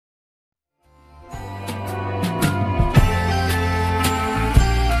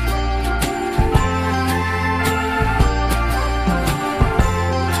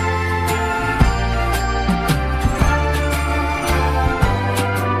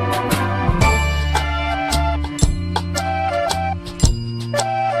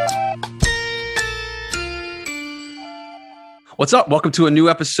What's up? Welcome to a new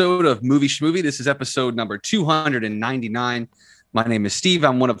episode of Movie Schmovie. This is episode number 299. My name is Steve.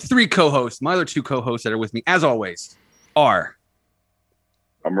 I'm one of three co-hosts. My other two co-hosts that are with me, as always, are...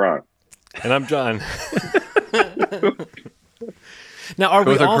 I'm Ron. And I'm John. Now, are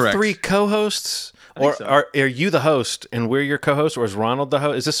we all correct. Three co-hosts? Or so. Are you the host and we're your co-host, or is Ronald the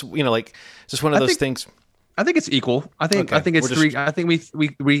host? Is this, is this one of those things? I think it's equal. I think it's three. I think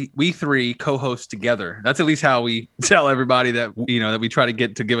we three co-host together. That's at least how we tell everybody that that we try to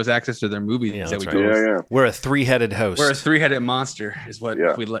get to give us access to their movies. Yeah, that we right. We're a three-headed host. We're a three-headed monster, is what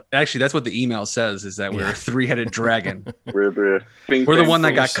we actually. That's what the email says. Is that we're a three-headed dragon. We're the one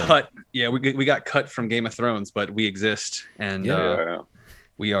that got cut. Yeah, we got cut from Game of Thrones, but we exist and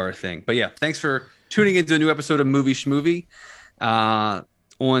we are a thing. But yeah, thanks for tuning into a new episode of Movie Schmovie.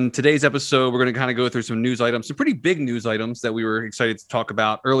 On today's episode, we're going to kind of go through some news items, some pretty big news items that we were excited to talk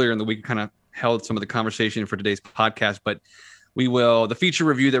about earlier in the week. Kind of held some of the conversation for today's podcast, but the feature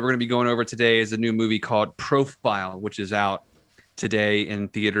review that we're going to be going over today is a new movie called Profile, which is out today in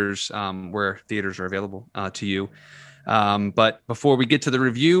theaters, where theaters are available to you. But before we get to the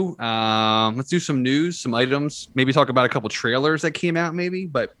review, let's do some news, some items, maybe talk about a couple trailers that came out maybe,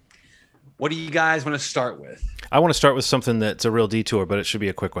 but what do you guys want to start with? I want to start with something that's a real detour, but it should be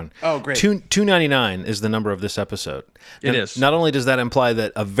a quick one. Oh, great. 299 is the number of this episode. It is. Not only does that imply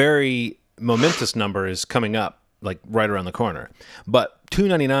that a very momentous number is coming up, like right around the corner, but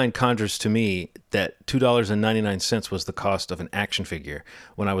 299 conjures to me that $2.99 was the cost of an action figure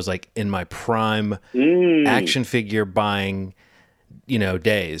when I was like in my prime action figure buying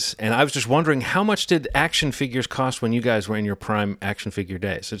days. And I was just wondering, how much did action figures cost when you guys were in your prime action figure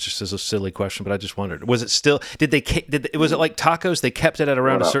days? It just is a silly question, but I just wondered, was it still, was it like tacos? They kept it at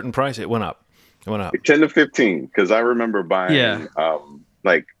around a certain price. It went up. 10 to 15. Cause I remember buying,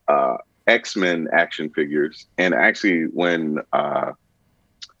 X-Men action figures. And actually when,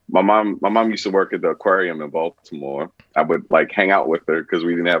 my mom used to work at the aquarium in Baltimore, I would like hang out with her cause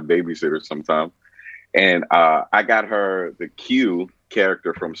we didn't have babysitters sometimes. And I got her the Q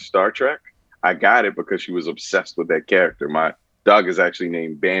character from Star Trek. I got it because she was obsessed with that character. My dog is actually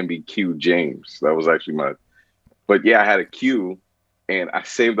named Bambi Q James. That was actually but yeah, I had a Q and I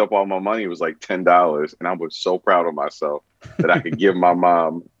saved up all my money. It was like $10. And I was so proud of myself that I could give my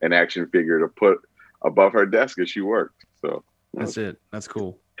mom an action figure to put above her desk as she worked. So that's it. That's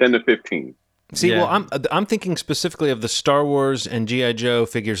cool. 10 to 15. See, well, I'm thinking specifically of the Star Wars and G.I. Joe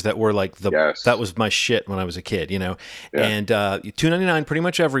figures that were like that was my shit when I was a kid, and $2.99 pretty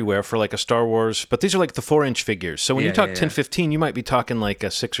much everywhere for like a Star Wars, but these are like the 4-inch figures. So when you talk 10-15, you might be talking like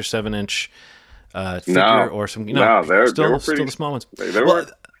a 6 or 7 inch figure or something. They're still the small ones.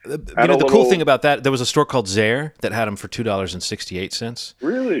 The cool thing about that, there was a store called Zare that had them for $2.68.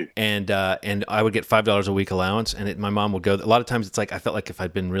 Really? And I would get $5 a week allowance, and my mom would go. A lot of times, it's like I felt like if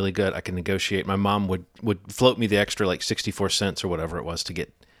I'd been really good, I could negotiate. My mom would float me the extra like 64 cents or whatever it was to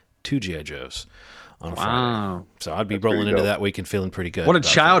get 2 G.I. Joes on a Friday. So I'd be rolling into that week and feeling pretty good. What a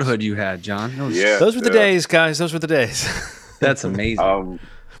childhood you had, John. Those were the days, guys. Those were the days. That's amazing.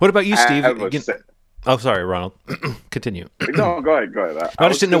 What about you, Steve? Oh, sorry, Ronald. Continue. No, go ahead. I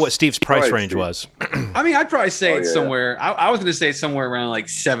just didn't know what Steve's price range was. I mean, I'd probably say it's somewhere. I was going to say somewhere around like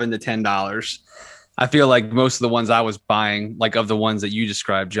 $7 to $10. I feel like most of the ones I was buying, like of the ones that you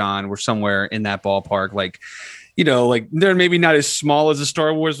described, John, were somewhere in that ballpark. Like, like they're maybe not as small as the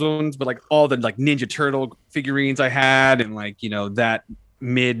Star Wars ones, but like all the like Ninja Turtle figurines I had, and like that early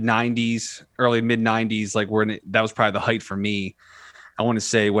mid 90s, like that was probably the height for me. I want to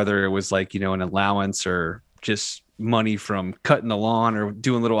say whether it was like, an allowance or just money from cutting the lawn or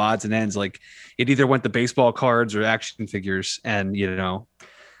doing little odds and ends. Like it either went to baseball cards or action figures. And,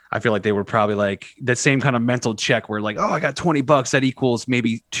 I feel like they were probably like that same kind of mental check where like, oh, I got $20. That equals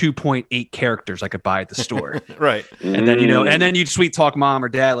maybe 2.8 characters I could buy at the store. Right. And then, and then you'd sweet talk mom or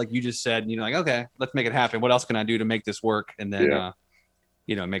dad, like you just said, like, okay, let's make it happen. What else can I do to make this work? And then,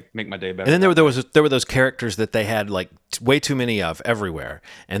 make my day better. And then there were those characters that they had like way too many of everywhere,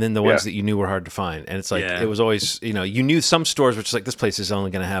 and then the ones that you knew were hard to find. And it's like it was always you knew some stores which is like, this place is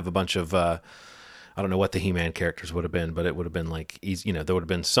only going to have a bunch of I don't know what the He-Man characters would have been, but it would have been like easy, there would have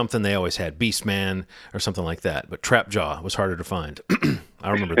been something they always had, Beastman or something like that. But Trapjaw was harder to find. I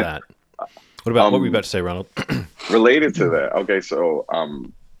remember that. What were you about to say, Ronald? Related to that, okay, so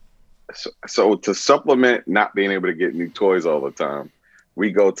so to supplement not being able to get new toys all the time, we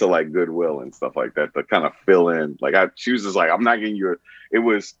go to like Goodwill and stuff like that to kind of fill in. Like she was just like, I'm not getting you. It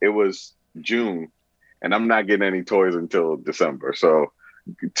was June, and I'm not getting any toys until December. So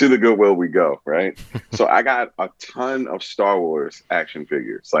to the Goodwill we go, right? So I got a ton of Star Wars action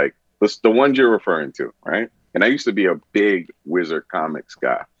figures, like the ones you're referring to, right? And I used to be a big Wizard Comics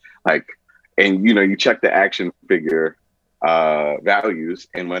guy. Like, and you check the action figure values.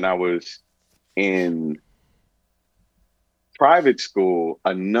 And when I was in private school,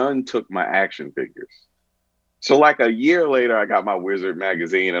 a nun took my action figures. So like a year later, I got my Wizard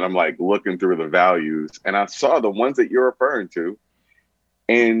magazine and I'm like looking through the values and I saw the ones that you're referring to.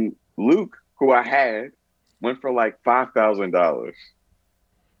 And Luke, who I had, went for like $5,000.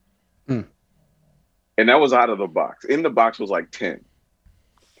 Hmm. And that was out of the box. In the box was like 10.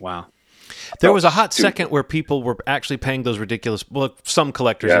 Wow. There was a hot second where people were actually paying those ridiculous, well, some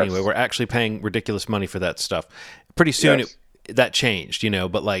collectors anyway, were actually paying ridiculous money for that stuff. Pretty soon that changed,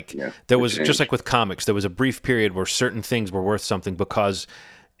 but like there was, just like with comics, there was a brief period where certain things were worth something because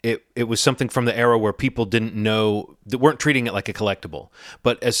it was something from the era where people didn't know, that weren't treating it like a collectible.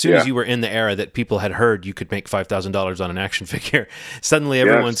 But as soon as you were in the era that people had heard you could make $5,000 on an action figure, suddenly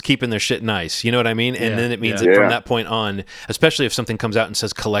everyone's keeping their shit nice. You know what I mean? And then it means that from that point on, especially if something comes out and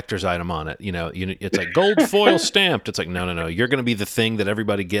says collector's item on it, it's like gold foil stamped. It's like, no. You're going to be the thing that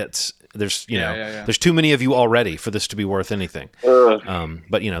everybody gets. There's, there's too many of you already for this to be worth anything.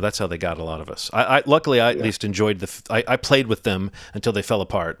 But that's how they got a lot of us. Luckily, I at least enjoyed I played with them until they fell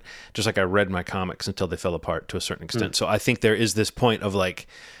apart. Just like I read my comics until they fell apart to a certain extent. So I think there is this point of like,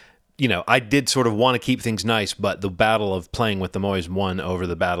 I did sort of want to keep things nice, but the battle of playing with them always won over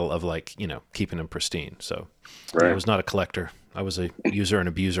the battle of like, keeping them pristine. So I was not a collector. I was a user and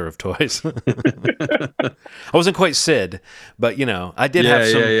abuser of toys. I wasn't quite Sid, but I did have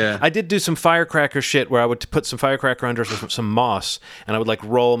some. I did do some firecracker shit where I would put some firecracker under some moss, and I would like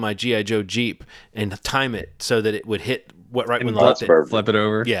roll my GI Joe Jeep and time it so that it would hit right when the flip it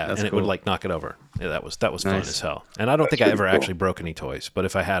over. Yeah, that's and it would like knock it over. Yeah, that was fun as hell. And I don't think I ever actually broke any toys, but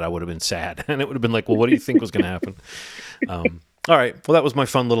if I had, I would have been sad, and it would have been like, well, what do you think was going to happen? All right. Well, that was my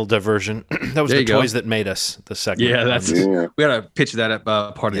fun little diversion. That was the toys that made us, the segment. Yeah, we gotta pitch that up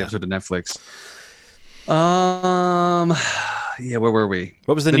part of the episode to Netflix. Where were we?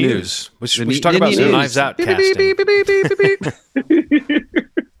 What was the news? We should talk about some Knives Out casting.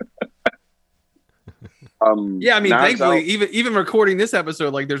 Thankfully, even recording this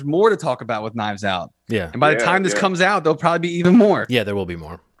episode, like there's more to talk about with Knives Out. Yeah. And by the time this comes out, there'll probably be even more. Yeah, there will be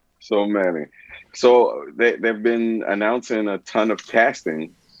more. So many. So they've been announcing a ton of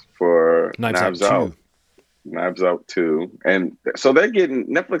casting for Knives Out. Knives Out 2. And so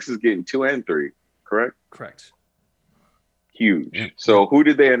Netflix is getting 2 and 3, correct? Correct. Huge. Yeah. So who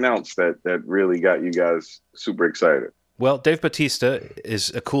did they announce that really got you guys super excited? Well, Dave Bautista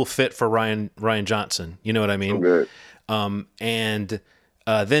is a cool fit for Rian Johnson. You know what I mean? So good. And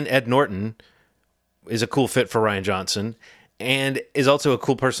then Ed Norton is a cool fit for Rian Johnson. And is also a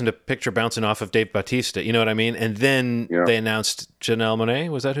cool person to picture bouncing off of Dave Bautista. You know what I mean? And then they announced Janelle Monáe.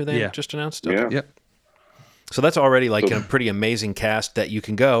 Was that who they just announced? Okay. Yeah. Yep. So that's already like a pretty amazing cast that you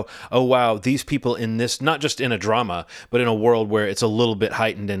can go, oh, wow, these people in this, not just in a drama, but in a world where it's a little bit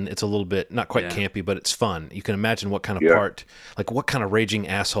heightened and it's a little bit, not quite campy, but it's fun. You can imagine what kind of part, like what kind of raging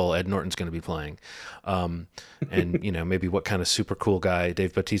asshole Ed Norton's going to be playing. And, maybe what kind of super cool guy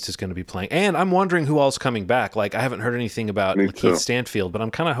Dave Bautista's going to be playing. And I'm wondering who all's coming back. Like, I haven't heard anything about Lakeith Stanfield, but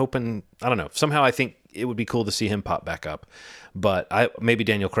I'm kind of hoping, I don't know, somehow I think it would be cool to see him pop back up. But maybe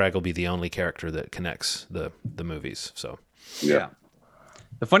Daniel Craig will be the only character that connects the movies. So yeah.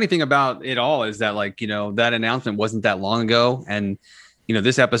 The funny thing about it all is that that announcement wasn't that long ago, and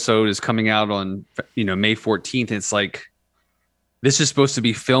this episode is coming out on May 14th. And it's like this is supposed to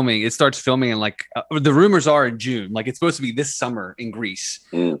be filming. It starts filming in the rumors are in June. Like it's supposed to be this summer in Greece.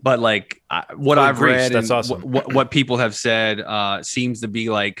 But what I've read, that's and awesome. what people have said seems to be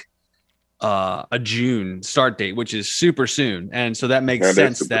like a June start date, which is super soon. And so that makes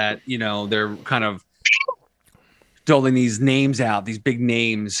sense that, they're kind of doling these names out, these big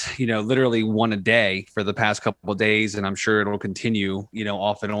names, literally one a day for the past couple of days. And I'm sure it'll continue,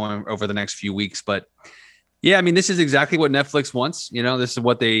 off and on over the next few weeks. But yeah, I mean, this is exactly what Netflix wants. This is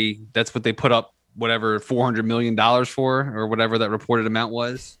that's what they put up whatever $400 million for, or whatever that reported amount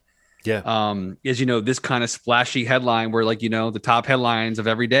was. Yeah. This kind of splashy headline where the top headlines of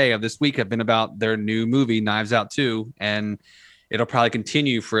every day of this week have been about their new movie, Knives Out 2. And it'll probably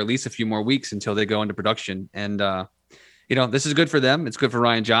continue for at least a few more weeks until they go into production. And, this is good for them. It's good for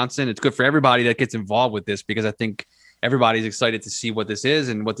Rian Johnson. It's good for everybody that gets involved with this, because I think everybody's excited to see what this is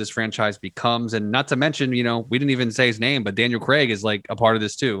and what this franchise becomes. And not to mention, we didn't even say his name, but Daniel Craig is like a part of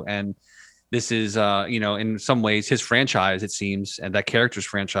this too. And this is, in some ways his franchise, it seems, and that character's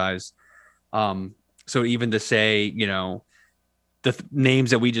franchise. So even to say, the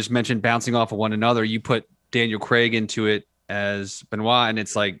names that we just mentioned bouncing off of one another, you put Daniel Craig into it as Benoit, and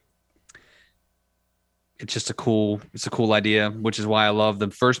it's like, it's just it's a cool idea, which is why I love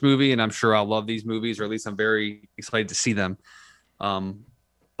the first movie, and I'm sure I'll love these movies, or at least I'm very excited to see them. Yeah,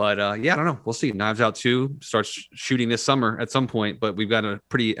 I don't know. We'll see. Knives Out 2 starts shooting this summer at some point, but we've got a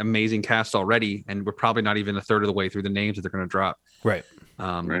pretty amazing cast already, and we're probably not even a third of the way through the names that they're going to drop. Right.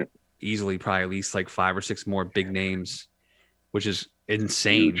 Right. Easily, probably at least like 5 or 6 more big names, which is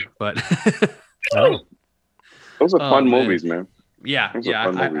insane. Huge. But those are fun movies, man. Yeah, Those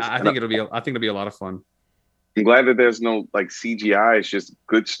are fun movies. I think it'll be a lot of fun. I'm glad that there's no like CGI. It's just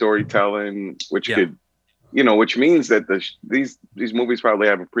good storytelling, which could, which means that these movies probably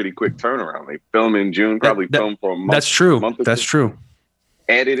have a pretty quick turnaround. They film in June, probably film for a month. That's true. That's true.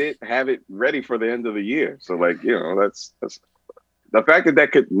 Edit it, have it ready for the end of the year. So like, that's the fact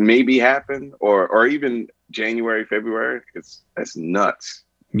that could maybe happen, or even January, February. That's nuts.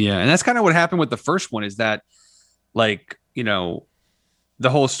 Yeah, and that's kind of what happened with the first one. Is that like the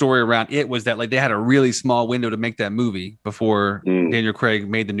whole story around it was that like they had a really small window to make that movie before Daniel Craig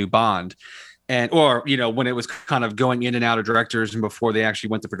made the new Bond, or when it was kind of going in and out of directors and before they actually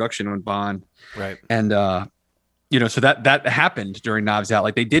went to production on Bond, right? And so that happened during Knives Out.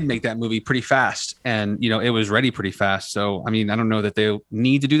 Like they did make that movie pretty fast, and it was ready pretty fast. So I mean, I don't know that they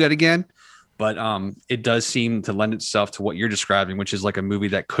need to do that again, but it does seem to lend itself to what you're describing, which is like a movie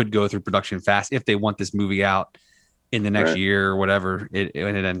that could go through production fast if they want this movie out in the next year or whatever it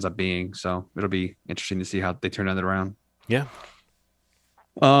ends up being. So it'll be interesting to see how they turn that around. Yeah.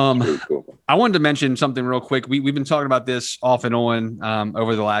 Really cool. I wanted to mention something real quick. We've been talking about this off and on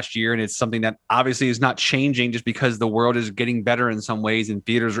over the last year, and it's something that obviously is not changing just because the world is getting better in some ways and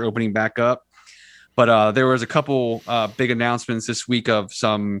theaters are opening back up. But there was a couple big announcements this week of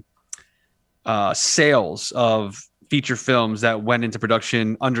some sales of feature films that went into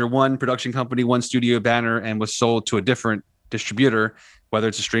production under one production company, one studio banner, and was sold to a different distributor, whether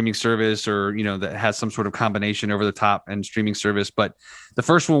it's a streaming service or that has some sort of combination over the top and streaming service. But the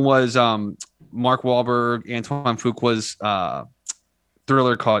first one was Mark Wahlberg, Antoine Fuqua's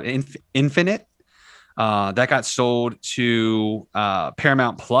thriller called Infinite. That got sold to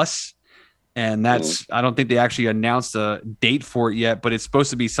Paramount Plus, and that's I don't think they actually announced a date for it yet, but it's supposed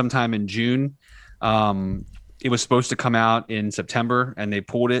to be sometime in June. It was supposed to come out in September, and they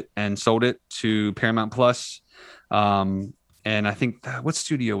pulled it and sold it to Paramount Plus. And I think what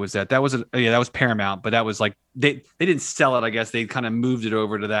studio was that? That was Paramount, but that was like they didn't sell it. I guess they kind of moved it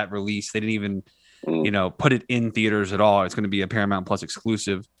over to that release. They didn't even put it in theaters at all. It's going to be a Paramount Plus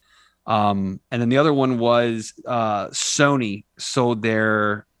exclusive. And then the other one was Sony sold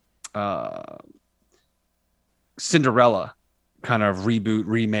their Cinderella kind of reboot,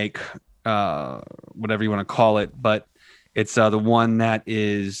 remake, whatever you want to call it, but it's the one that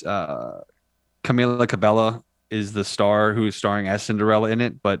is Camila Cabello is the star who is starring as Cinderella in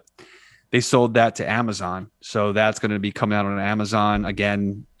it, but they sold that to Amazon, so that's going to be coming out on Amazon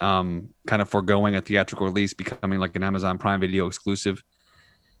again, kind of foregoing a theatrical release, becoming like an Amazon Prime Video exclusive.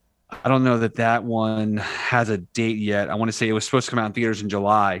 I don't know that one has a date yet. I want to say it was supposed to come out in theaters in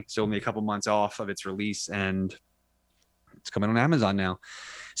July, so only a couple months off of its release, and it's coming on Amazon now.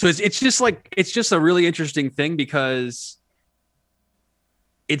 So it's just a really interesting thing because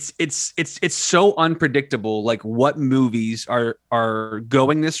it's so unpredictable, like what movies are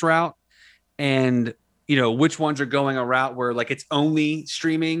going this route, and which ones are going a route where like it's only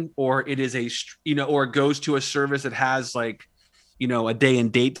streaming, or it is or it goes to a service that has like a day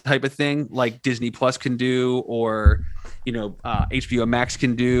and date type of thing, like Disney Plus can do, or HBO Max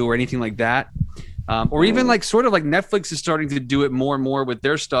can do, or anything like that. Or even like sort of like Netflix is starting to do it more and more with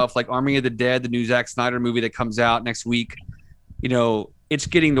their stuff, like Army of the Dead, the new Zack Snyder movie that comes out next week. It's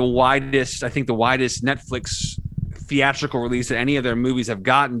getting the widest Netflix theatrical release that any of their movies have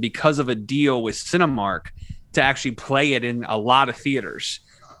gotten because of a deal with Cinemark to actually play it in a lot of theaters.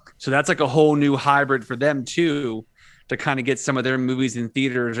 So that's like a whole new hybrid for them too, to kind of get some of their movies in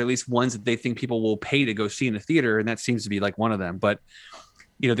theaters, or at least ones that they think people will pay to go see in the theater. And that seems to be like one of them. But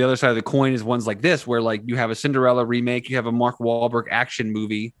the other side of the coin is ones like this, where like you have a Cinderella remake, you have a Mark Wahlberg action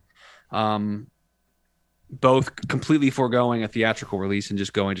movie, both completely foregoing a theatrical release and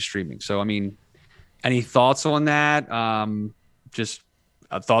just going to streaming. So, I mean, any thoughts on that? Just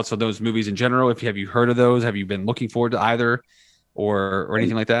thoughts on those movies in general. Have you heard of those? Have you been looking forward to either, or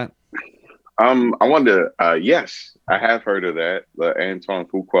anything like that? I wanted to, yes, I have heard of that. The Antoine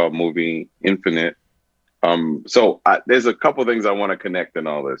Fuqua movie, Infinite. So there's a couple things I want to connect in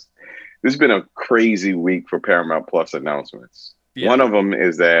all this. This has been a crazy week for Paramount Plus announcements. Yeah. One of them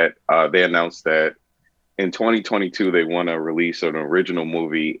is that they announced that in 2022, they want to release an original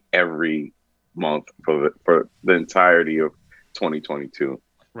movie every month for the entirety of 2022,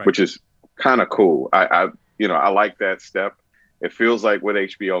 right, which is kind of cool. I like that step. It feels like what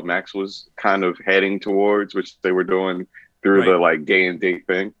HBO Max was kind of heading towards, which they were doing through the like day and date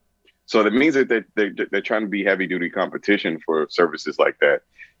thing. So that means that they're trying to be heavy duty competition for services like that.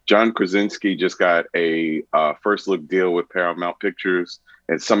 John Krasinski just got a first look deal with Paramount Pictures,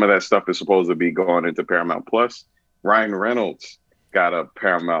 and some of that stuff is supposed to be going into Paramount Plus. Ryan Reynolds got a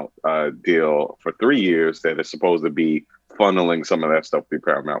Paramount deal for 3 years that is supposed to be funneling some of that stuff through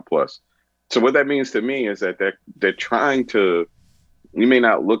Paramount Plus. So what that means to me is that they're trying to, you may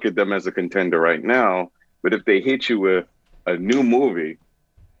not look at them as a contender right now, but if they hit you with a new movie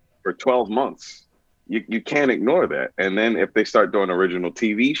for 12 months, you can't ignore that. And then if they start doing original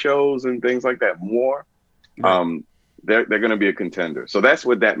TV shows and things like that more, they're going to be a contender. So that's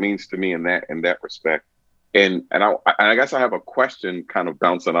what that means to me in that respect. And I guess I have a question kind of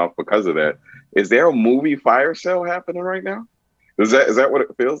bouncing off because of that. Is there a movie fire sale happening right now? Is that what it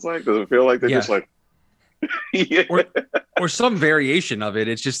feels like? Does it feel like they're just like, yeah. or some variation of it?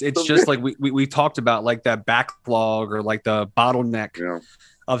 It's just like we talked about, like that backlog or like the bottleneck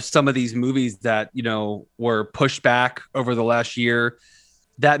of some of these movies that, were pushed back over the last year,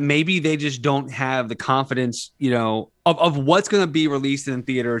 that maybe they just don't have the confidence, of what's going to be released in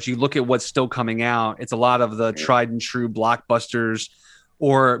theaters. You look at what's still coming out. It's a lot of the tried and true blockbusters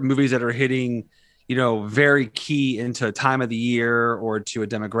or movies that are hitting, very key into a time of the year or to a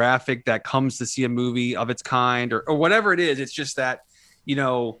demographic that comes to see a movie of its kind or whatever it is. It's just that,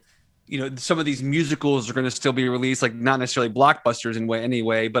 some of these musicals are going to still be released, like not necessarily blockbusters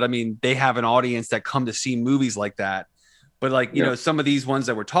anyway, but I mean, they have an audience that come to see movies like that. But like, some of these ones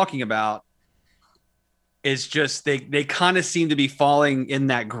that we're talking about, is just they kind of seem to be falling in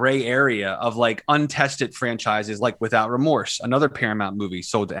that gray area of like untested franchises, like Without Remorse, another Paramount movie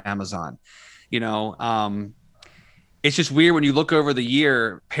sold to Amazon. It's just weird when you look over the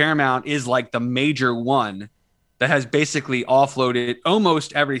year. Paramount is like the major one that has basically offloaded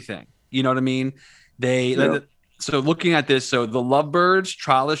almost everything. You know what I mean? So looking at this, so The Lovebirds,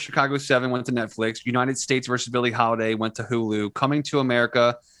 Trial of Chicago 7 went to Netflix. United States versus Billie Holiday went to Hulu. Coming to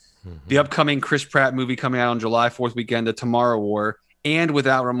America, the upcoming Chris Pratt movie coming out on July 4th weekend, The Tomorrow War, and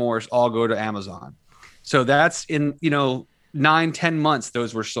Without Remorse all go to Amazon. So that's in, 9-10 months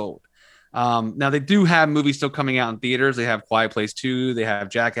those were sold. Now they do have movies still coming out in theaters. They have Quiet Place 2, they have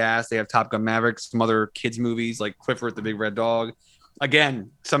Jackass, they have Top Gun Maverick, some other kids movies like Clifford the Big Red Dog.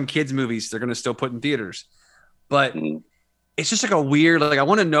 Again, some kids movies they're going to still put in theaters. But it's just like a weird, like I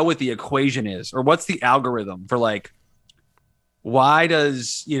want to know what the equation is or what's the algorithm for like, why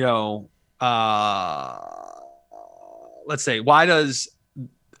does, let's say, why does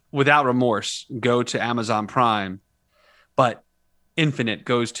Without Remorse go to Amazon Prime, but Infinite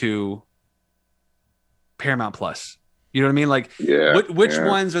goes to Paramount Plus? You know what I mean? Like, which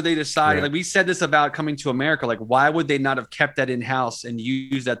ones are they deciding? Yeah. Like we said this about Coming to America. Like, why would they not have kept that in-house and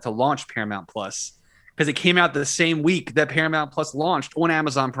use that to launch Paramount Plus? Because it came out the same week that Paramount Plus launched on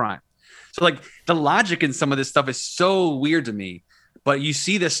Amazon Prime. So like the logic in some of this stuff is so weird to me, but you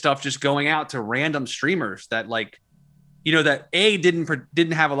see this stuff just going out to random streamers that like, that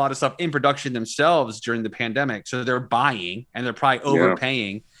didn't have a lot of stuff in production themselves during the pandemic. So they're buying and they're probably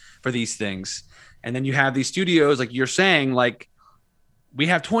overpaying for these things. And then you have these studios, like you're saying, like we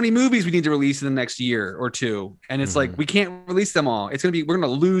have 20 movies we need to release in the next year or two. And it's like, we can't release them all. We're going to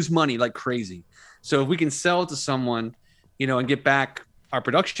lose money like crazy. So if we can sell it to someone, and get back our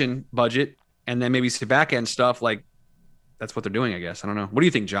production budget and then maybe some back end stuff, like that's what they're doing, I guess. I don't know. What do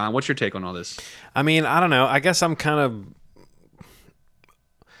you think, John? What's your take on all this? I mean, I don't know. I guess I'm kind of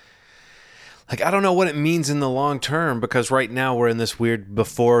like, I don't know what it means in the long term because right now we're in this weird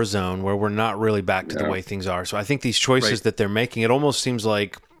before zone where we're not really back to the way things are. So I think these choices that they're making, it almost seems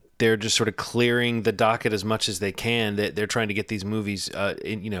like they're just sort of clearing the docket as much as they can. That they're trying to get these movies,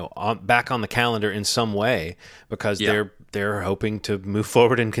 back on the calendar in some way because they're hoping to move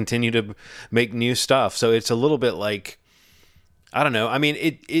forward and continue to make new stuff. So it's a little bit like, I don't know. I mean,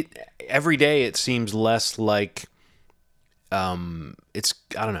 it every day it seems less like it's,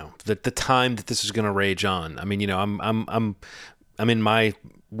 I don't know, the time that this is going to rage on. I mean, I'm in my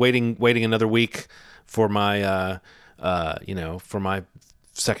waiting another week for my for my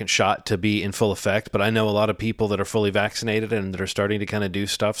second shot to be in full effect, but I know a lot of people that are fully vaccinated and that are starting to kind of do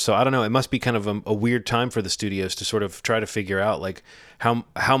stuff. So I don't know, it must be kind of a weird time for the studios to sort of try to figure out like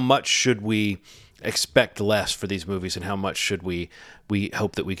how much should we expect less for these movies and how much should we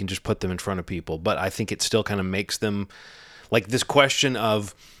hope that we can just put them in front of people. But I think it still kind of makes them like this question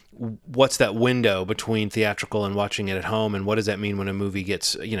of what's that window between theatrical and watching it at home, and what does that mean when a movie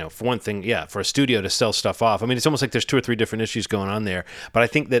gets, for one thing, for a studio to sell stuff off. I mean, it's almost like there's 2 or 3 different issues going on there, but I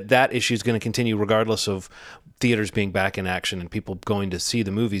think that issue is going to continue regardless of theaters being back in action and people going to see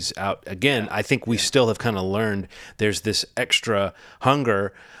the movies out again. I think we still have kind of learned there's this extra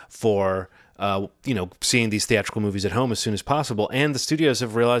hunger for seeing these theatrical movies at home as soon as possible. And the studios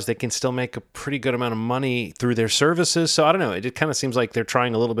have realized they can still make a pretty good amount of money through their services. So I don't know. It kind of seems like they're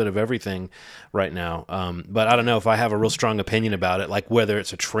trying a little bit of everything right now. But I don't know if I have a real strong opinion about it, like whether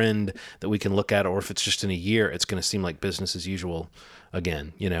it's a trend that we can look at or if it's just in a year, it's going to seem like business as usual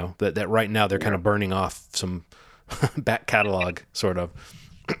again, that right now they're kind of burning off some back catalog sort of.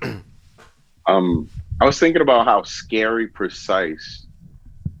 I was thinking about how scary precise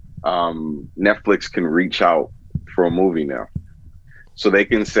Netflix can reach out for a movie now. So they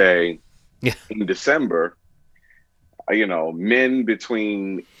can say in December, men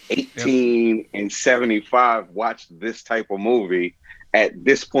between 18 and 75 watch this type of movie at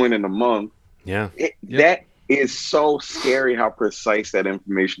this point in the month. That is so scary how precise that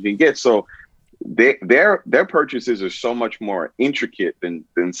information can get. So their purchases are so much more intricate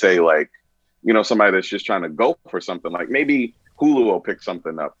than say like, somebody that's just trying to go for something. Like maybe Hulu will pick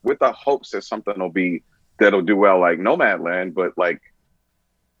something up with the hopes that something that'll do well, like Nomadland. But like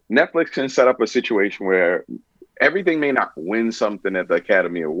Netflix can set up a situation where everything may not win something at the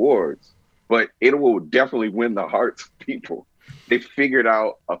Academy Awards, but it will definitely win the hearts of people. They figured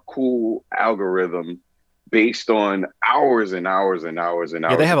out a cool algorithm based on hours and hours and hours and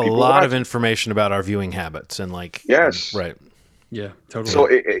hours. Yeah, they have a lot of information about our viewing habits and like. Yes. Right. Yeah,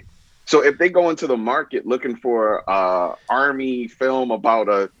 totally. So if they go into the market looking for army film about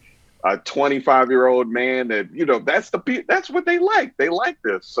a 25-year-old man that, that's what they like. They like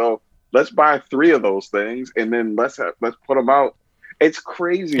this. So let's buy 3 of those things and then let's put them out. It's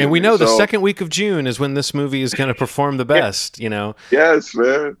crazy. And we know the second week of June is when this movie is going to perform the best, Yes,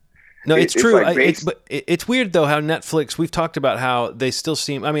 man. No, it's true. Like but it's weird though how Netflix. We've talked about how they still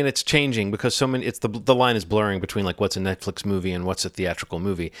seem. I mean, it's changing because so many. It's the line is blurring between like what's a Netflix movie and what's a theatrical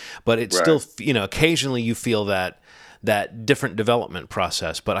movie. But it's still, occasionally you feel that different development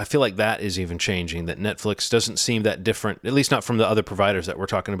process. But I feel like that is even changing. That Netflix doesn't seem that different, at least not from the other providers that we're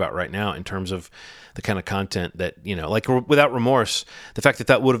talking about right now in terms of the kind of content that, like Without Remorse, the fact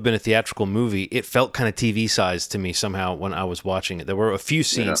that would have been a theatrical movie, it felt kind of TV sized to me somehow when I was watching it. There were a few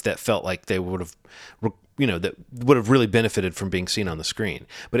scenes that felt like they would have, that would have really benefited from being seen on the screen.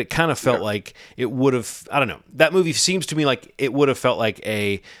 But it kind of felt like it would have, I don't know. That movie seems to me like it would have felt like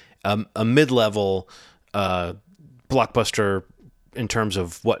a mid-level blockbuster in terms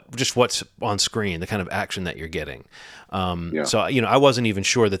of what's on screen, the kind of action that you're getting. So, I wasn't even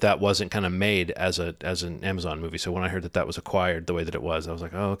sure that wasn't kind of made as an Amazon movie. So when I heard that was acquired the way that it was, I was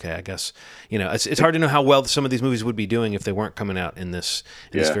like, oh, okay, I guess, it's hard to know how well some of these movies would be doing if they weren't coming out in this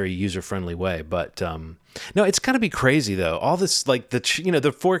very user-friendly way. But, no, it's gotta be crazy though. All this, like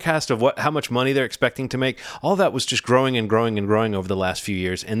the forecast of how much money they're expecting to make, all that was just growing and growing and growing over the last few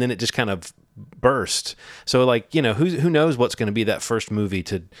years. And then it just kind of burst. So like, who knows what's going to be that first movie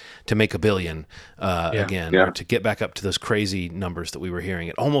to make $1 billion again, or to get back up to those crazy numbers that we were hearing.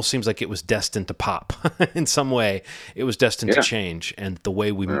 It almost seems like it was destined to pop in some way. It was destined to change, and the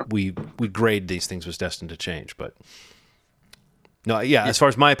way we grade these things was destined to change. But no, as far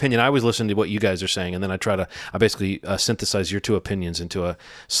as my opinion, I was listening to what you guys are saying, and then I basically synthesize your 2 opinions into a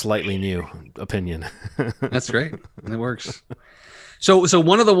slightly new opinion. That's great. It works. So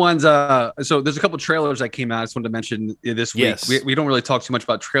one of the ones, so there's a couple trailers that came out. I just wanted to mention this week. Yes. We don't really talk too much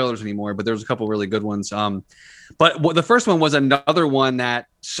about trailers anymore, but there's a couple really good ones. But the first one was another one that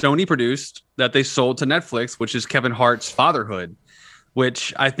Sony produced that they sold to Netflix, which is Kevin Hart's Fatherhood,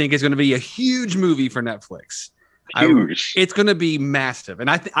 which I think is going to be a huge movie for Netflix. Huge. It's going to be massive. And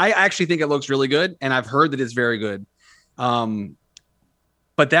I actually think it looks really good. And I've heard that it's very good.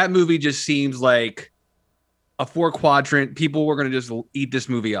 But that movie just seems like a 4-quadrant. People were going to just eat this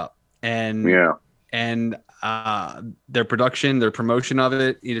movie up. And their production, their promotion of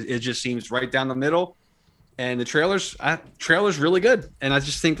it just seems right down the middle. And the trailer's really good. And I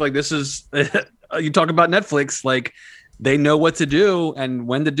just think like this is, you talk about Netflix, like they know what to do and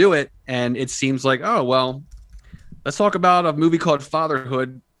when to do it. And it seems like, oh, well, let's talk about a movie called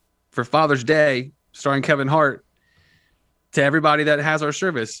Fatherhood for Father's Day, starring Kevin Hart, to everybody that has our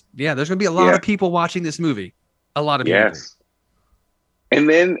service. Yeah, there's going to be a lot of people watching this movie. A lot of people. Yes. And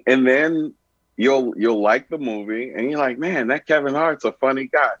then you'll like the movie, and you're like, man, that Kevin Hart's a funny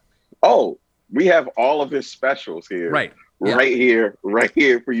guy. Oh, we have all of his specials here, right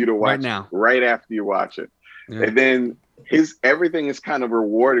here for you to watch right now, right after you watch it. Yeah. And then his everything is kind of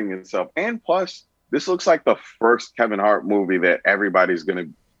rewarding itself. And plus, this looks like the first Kevin Hart movie that everybody's going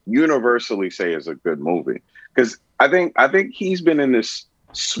to universally say is a good movie. Because I think he's been in this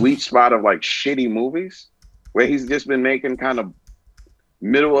sweet spot of like shitty movies where he's just been making kind of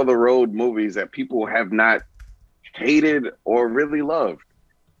middle of the road movies that people have not hated or really loved.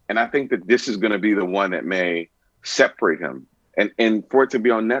 And I think that this is going to be the one that may separate him. And for it to be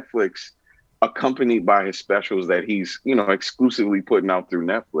on Netflix, accompanied by his specials that he's, exclusively putting out through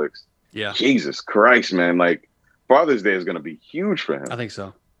Netflix. Yeah. Jesus Christ, man. Like, Father's Day is going to be huge for him. I think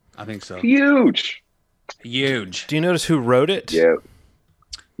so. Huge. Do you notice who wrote it? Yeah.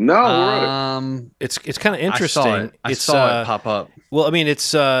 No, who wrote it? It's kind of interesting. I saw it pop up. Well, I mean,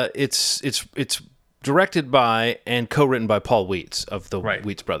 it's directed by and co-written by Paul Weitz of the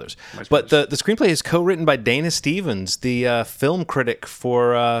Weitz brothers. But the screenplay is co-written by Dana Stevens, the film critic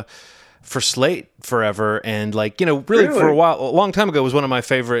for Slate forever, and really for a long time ago was one of my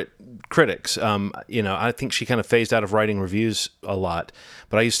favorite critics. I think she kind of phased out of writing reviews a lot,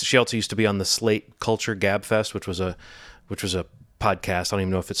 but she also used to be on the Slate Culture Gabfest, which was a podcast. I don't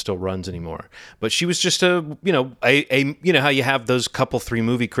even know if it still runs anymore. But she was just how you have those couple 3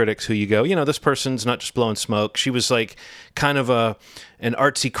 movie critics who you go, this person's not just blowing smoke. She was like kind of an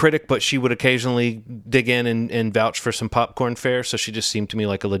artsy critic, but she would occasionally dig in and vouch for some popcorn fare. So she just seemed to me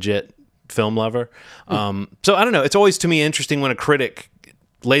like a legit film lover. So I don't know. It's always to me interesting when a critic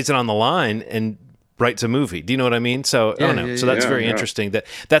lays it on the line and writes a movie. Do you know what I mean? So I don't know. So that's very interesting.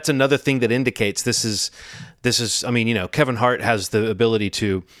 That's another thing that indicates this is. I mean, Kevin Hart has the ability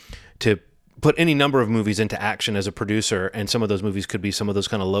to put any number of movies into action as a producer, and some of those movies could be some of those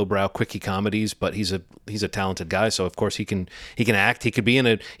kind of lowbrow, quickie comedies. But he's a talented guy, so of course he can act. He could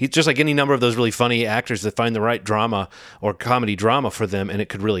be he's just like any number of those really funny actors that find the right drama or comedy drama for them, and it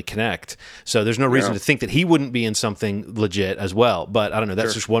could really connect. So there's no reason to think that he wouldn't be in something legit as well. But I don't know.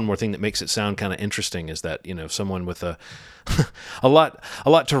 That's just one more thing that makes it sound kind of interesting. Is that someone with a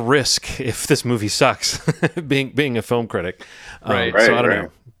lot to risk if this movie sucks, being a film critic. So I don't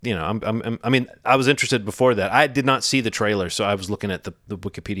know. I mean, I was interested before that. I did not see the trailer, so I was looking at the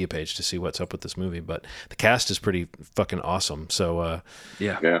Wikipedia page to see what's up with this movie. But the cast is pretty fucking awesome. So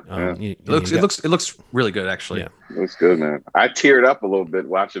it looks really good, actually. Yeah, it looks good, man. I teared up a little bit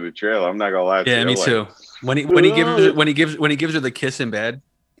watching the trailer. I'm not gonna lie to you. Yeah, me too. When he gives her the kiss in bed.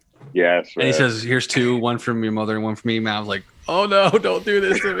 Yes, and he says, "Here's 2, one from your mother and one from me." And I was like, "Oh no, don't do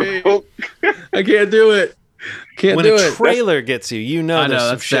this to me! I can't do it. When a trailer gets you, there's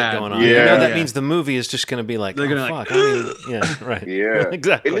some shit going on. Yeah, that means the movie is just going to be like, fuck. Right. Yeah,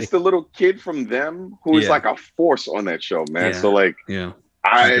 exactly. And it's the little kid from Them who is like a force on that show, man. So I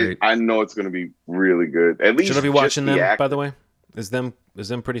know it's going to be really good. At least should I be watching Them? By the way, is Them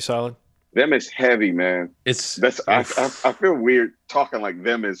pretty solid? Them is heavy, man. I feel weird talking like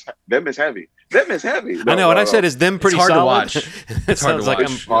Them is heavy. Them is heavy. I know what I said is Them pretty hard solid. To watch.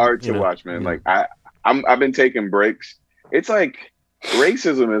 It's hard to watch, man. Like I've been taking breaks. It's like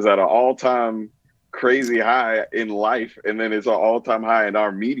racism is at an all-time crazy high in life, and then it's an all-time high in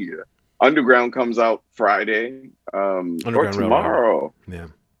our media. Underground comes out Friday, or tomorrow.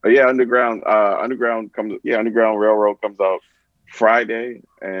 Railroad. Yeah. Underground Railroad comes out Friday,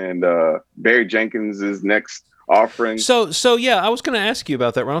 and Barry Jenkins' next offering. So yeah, I was going to ask you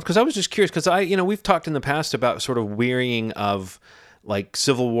about that, Ronald, because I was just curious because we've talked in the past about sort of wearying of like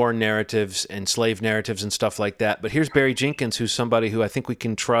Civil War narratives and slave narratives and stuff like that. But here's Barry Jenkins, who's somebody who I think we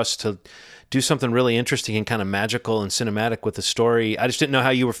can trust to do something really interesting and kind of magical and cinematic with the story. I just didn't know how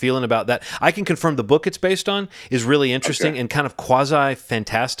you were feeling about that. I can confirm the book it's based on is really interesting and kind of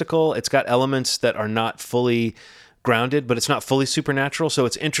quasi-fantastical. It's got elements that are not fully grounded, but it's not fully supernatural. So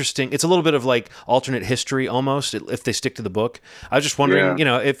it's interesting. It's a little bit of like alternate history almost if they stick to the book. I was just wondering,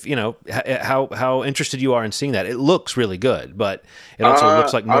 if how interested you are in seeing that. It looks really good, but it also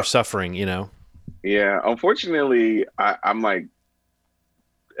looks like more suffering. Yeah, unfortunately, I'm like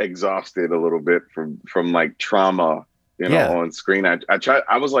exhausted a little bit from like trauma, on screen.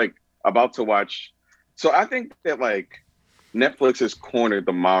 I was like about to watch. So I think that like Netflix has cornered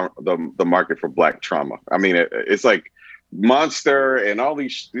the market for Black trauma. I mean, it's like Monster and all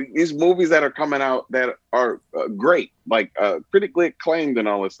these movies that are coming out that are great, like critically acclaimed and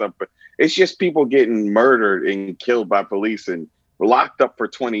all this stuff. But it's just people getting murdered and killed by police and locked up for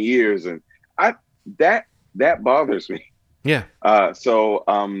 20 years, and that bothers me. Yeah. So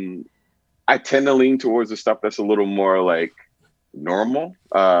I tend to lean towards the stuff that's a little more like normal,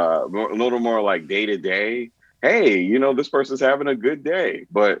 a little more like day to day. Hey, this person's having a good day,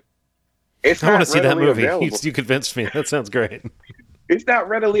 but it's I want to see that movie. Available. You convinced me. That sounds great. It's not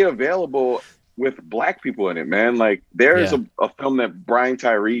readily available with black people in it, man. Like there's Yeah. a film that Brian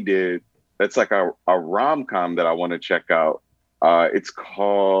Tyree did that's like a rom-com that I want to check out. It's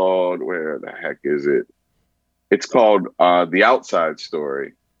called, where the heck is it? It's called The Outside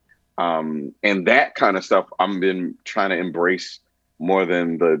Story. And that kind of stuff I've been trying to embrace more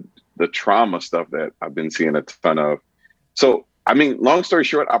than the trauma stuff that I've been seeing a ton of. So, I mean, long story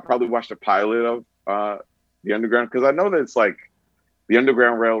short, I'll probably watch the pilot of The Underground, because I know that it's like the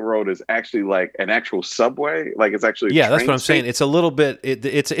Underground Railroad is actually like an actual subway. Like it's actually that's what I'm saying. It's a little bit.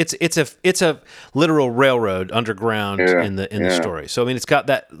 It's a literal railroad underground in the story. So I mean, it's got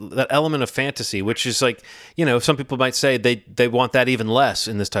that element of fantasy, which is like, you know, some people might say they want that even less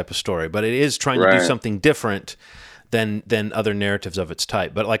in this type of story, but it is trying to do something different than other narratives of its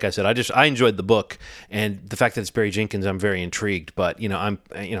type. But like I said, I enjoyed the book, and the fact that it's Barry Jenkins, I'm very intrigued. But I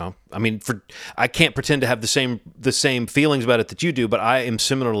can't pretend to have the same feelings about it that you do, but I am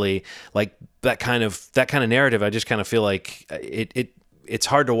similarly like that kind of narrative. I just kind of feel like it's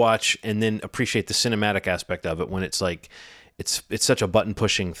hard to watch and then appreciate the cinematic aspect of it when it's like it's such a button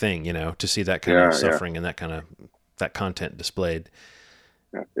pushing thing, you know, to see that kind of suffering and that content displayed.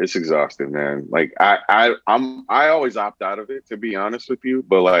 It's exhausting, man. Like I always opt out of it, to be honest with you.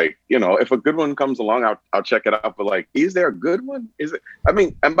 But like, you know, if a good one comes along, I'll check it out. But like, is there a good one? Is it? I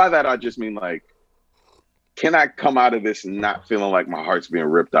mean, and by that I just mean like, can I come out of this not feeling like my heart's being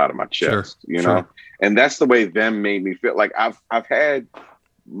ripped out of my chest? You know, and that's the way them made me feel. Like I've had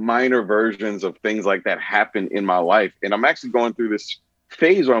minor versions of things like that happen in my life, and I'm actually going through this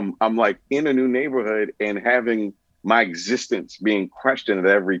phase where I'm like in a new neighborhood and having my existence being questioned at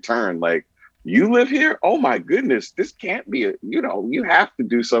every turn. Like, you live here? Oh my goodness, this can't be you have to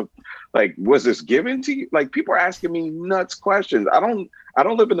do something. Like, was this given to you? Like, people are asking me nuts questions. I don't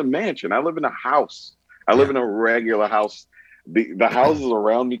live in a mansion. I live in a house. I live in a regular house. The houses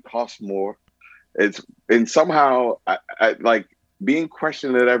around me cost more. And somehow I like being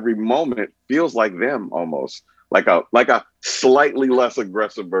questioned at every moment feels like them, almost like a slightly less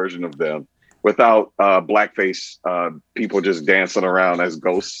aggressive version of them, without blackface people just dancing around as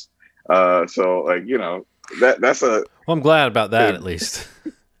ghosts. So like, you know, that's a. Well, I'm glad about that at least.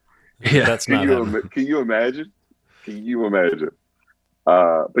 Yeah, that's not. Can you imagine? Can you imagine?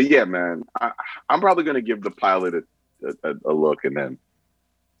 But yeah, man, I'm probably going to give the pilot a look, and then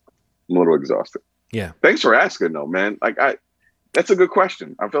I'm a little exhausted. Yeah. Thanks for asking, though, man. Like that's a good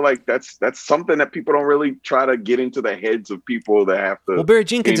question. I feel like that's something that people don't really try to get into the heads of people that have to. Well, Barry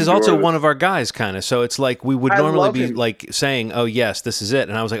Jenkins is also one of our guys, kind of. So it's like we would normally be like saying, "Oh, yes, this is it,"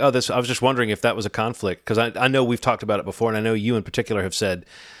 and I was like, "Oh, this." I was just wondering if that was a conflict, because I know we've talked about it before, and I know you in particular have said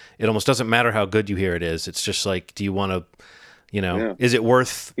it almost doesn't matter how good you hear it is. It's just like, do you want to, you know, is it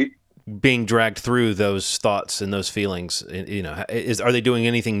worth being dragged through those thoughts and those feelings? You know, are they doing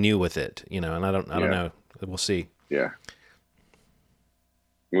anything new with it? You know, and I don't know. We'll see. Yeah.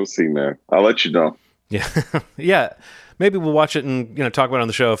 We'll see, man. I'll let you know. Yeah. Yeah. Maybe we'll watch it and, you know, talk about it on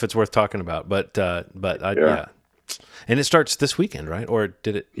the show if it's worth talking about. But yeah. And it starts this weekend, right? Or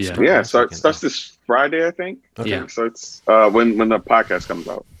did it? It starts this Friday, I think. Okay. Yeah. So it's when the podcast comes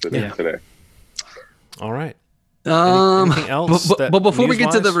out today. All right. Anything else? But before we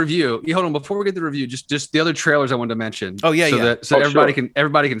get to the review, hold on. Before we get to the review, just the other trailers I wanted to mention. Oh yeah, so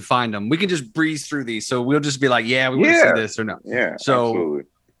everybody can find them. We can just breeze through these. So we'll just be like, we want to see this or no. Yeah. So absolutely.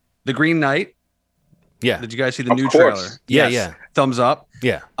 The Green Knight. Yeah. Did you guys see the new trailer? Yes. Yeah. Thumbs up.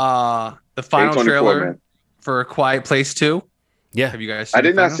 Yeah. The final trailer for A Quiet Place 2. Yeah. Have you guys seen I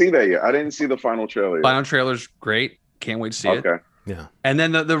did not see that yet. I didn't see the final trailer yet. Final trailer's great. Can't wait to see it. Okay. Yeah. And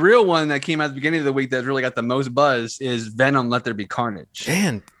then the real one that came out at the beginning of the week that really got the most buzz is Venom: Let There Be Carnage.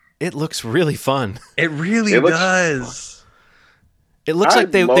 And it looks really fun. It really does. It looks like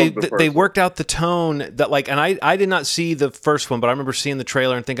they worked out the tone that, like, and I did not see the first one, but I remember seeing the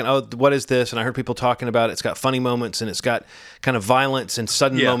trailer and thinking, oh, what is this? And I heard people talking about it. It's got funny moments and it's got kind of violence and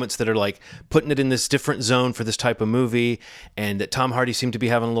sudden moments that are like putting it in this different zone for this type of movie, and that Tom Hardy seemed to be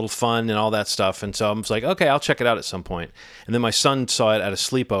having a little fun and all that stuff. And so I was like, okay, I'll check it out at some point. And then my son saw it at a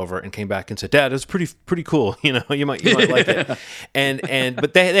sleepover and came back and said, Dad, it's pretty cool. You know, you might like it.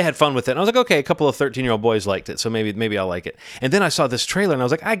 But they had fun with it. And I was like, okay, a couple of 13-year-old boys liked it, so maybe I'll like it. And then I saw this trailer and I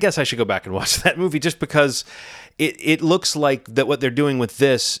was like, I guess I should go back and watch that movie, just because it looks like that what they're doing with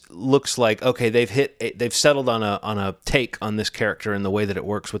this looks like, okay, they've settled on a take on this character and the way that it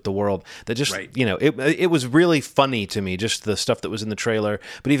works with the world. That just you know, it was really funny to me, just the stuff that was in the trailer.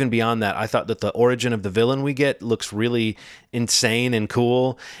 But even beyond that, I thought that the origin of the villain we get looks really insane and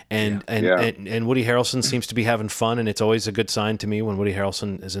cool, and Woody Harrelson seems to be having fun, and it's always a good sign to me when Woody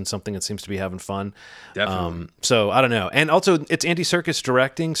Harrelson is in something that seems to be having fun. Definitely. So I don't know, and also it's Andy Andy Serkis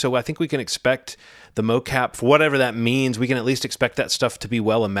directing, so I think we can expect the mocap, for whatever that means, we can at least expect that stuff to be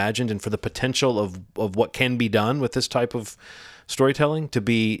well imagined, and for the potential of what can be done with this type of storytelling to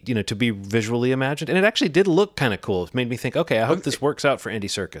be visually imagined. And it actually did look kind of cool. It made me think, okay, I hope this works out for Andy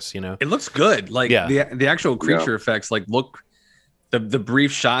Serkis, It looks good. Like the actual creature effects, like look, the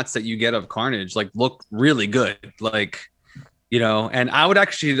brief shots that you get of Carnage, like look really good. Like, and I was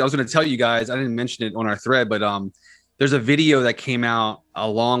going to tell you guys, I didn't mention it on our thread, but there's a video that came out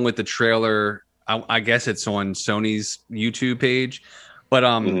along with the trailer. I guess it's on Sony's YouTube page, but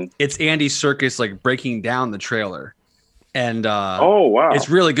it's Andy Serkis like breaking down the trailer, and oh wow, it's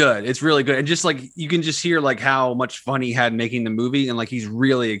really good. It's really good, and just like you can just hear like how much fun he had making the movie, and like he's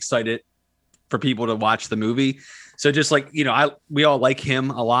really excited for people to watch the movie. So just like we all like him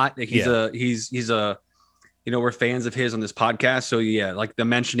a lot. Like he's a we're fans of his on this podcast. So yeah, like the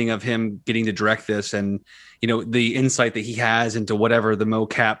mentioning of him getting to direct this, and the insight that he has into whatever the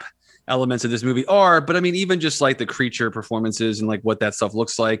mocap elements of this movie are. But I mean, even just like the creature performances and like what that stuff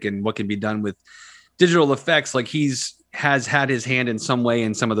looks like and what can be done with digital effects, like has had his hand in some way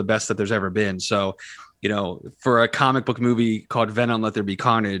in some of the best that there's ever been. So, for a comic book movie called Venom, Let There Be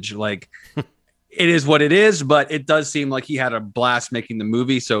Carnage, like it is what it is, but it does seem like he had a blast making the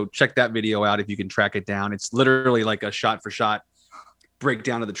movie. So check that video out if you can track it down. It's literally like a shot for shot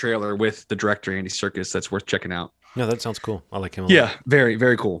breakdown of the trailer with the director, Andy Serkis. That's worth checking out. No, that sounds cool. I like him a lot. Yeah, very,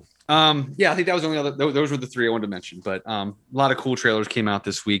 very cool. I think that was the only those were the three I wanted to mention, but a lot of cool trailers came out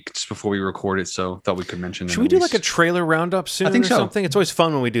this week just before we recorded, so thought we could mention them. Should we do like a trailer roundup soon? I think so. Something? It's always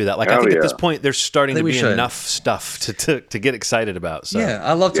fun when we do that. Like I think at this point there's starting to be enough stuff to get excited about. So yeah,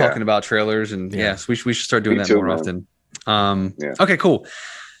 I love talking about trailers, and so we should start doing that more often. Okay, cool.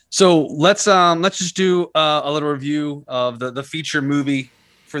 So let's just do a little review of the feature movie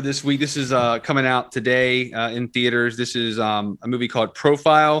for this week. This is coming out today in theaters. This is a movie called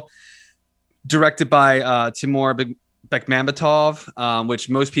Profile, directed by Timur Bekmambetov, which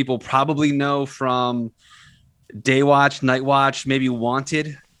most people probably know from Day Watch, Night Watch, maybe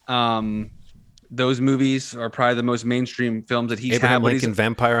Wanted. Those movies are probably the most mainstream films that he's Abraham had. Lincoln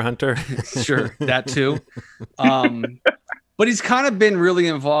Vampire Hunter. Sure, that too. But he's kind of been really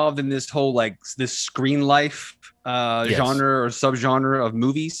involved in this whole this screen life genre or subgenre of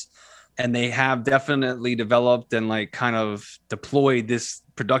movies, and they have definitely developed and kind of deployed this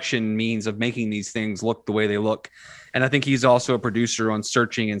production means of making these things look the way they look. And I think he's also a producer on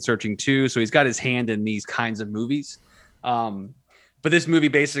Searching and Searching 2, so he's got his hand in these kinds of movies. But this movie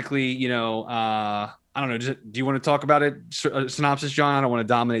basically, I don't know, do you want to talk about it? Synopsis, John? I don't want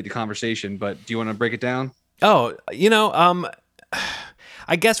to dominate the conversation, but do you want to break it down? Oh,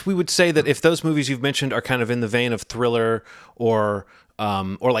 I guess we would say that if those movies you've mentioned are kind of in the vein of thriller or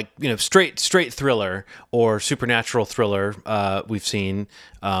straight thriller or supernatural thriller, we've seen,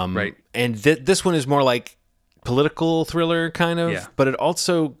 right. And this one is more like political thriller kind of, but it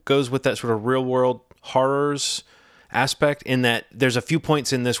also goes with that sort of real world horrors aspect, in that there's a few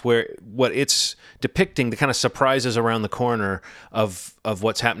points in this where what it's depicting, the kind of surprises around the corner of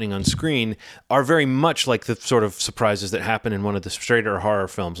what's happening on screen, are very much like the sort of surprises that happen in one of the straighter horror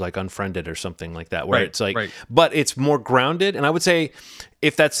films like Unfriended or something like that, where it's but it's more grounded. And I would say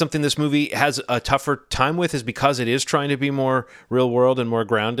if that's something this movie has a tougher time with, is because it is trying to be more real world and more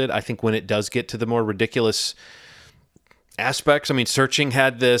grounded. I think when it does get to the more ridiculous aspects, I mean, Searching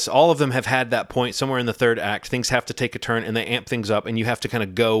had this, all of them have had that point somewhere in the third act. Things have to take a turn and they amp things up, and you have to kind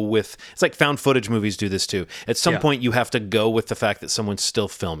of go with, it's like found footage movies do this too. At some point you have to go with the fact that someone's still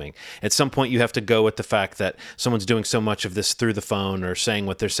filming. At some point you have to go with the fact that someone's doing so much of this through the phone or saying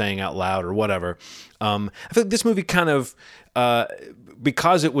what they're saying out loud or whatever. I think this movie kind of,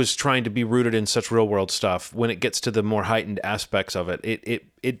 because it was trying to be rooted in such real world stuff, when it gets to the more heightened aspects of it,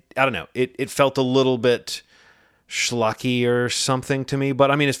 it I don't know, it felt a little bit schlocky or something to me.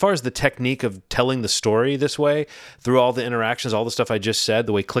 But I mean, as far as the technique of telling the story this way, through all the interactions, all the stuff I just said,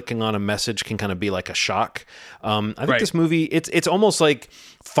 the way clicking on a message can kind of be like a shock. I think this movie, it's almost like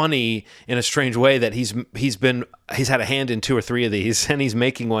funny in a strange way that he's had a hand in 2 or 3 of these, and he's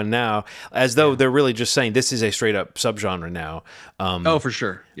making one now, as though they're really just saying this is a straight up subgenre now. For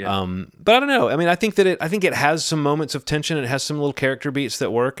sure. Yeah. But I don't know. I mean, I think it has some moments of tension. It has some little character beats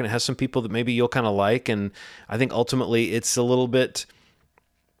that work, and it has some people that maybe you'll kind of like. And I think ultimately it's a little bit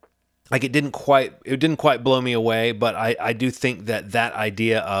like it didn't quite blow me away. But I do think that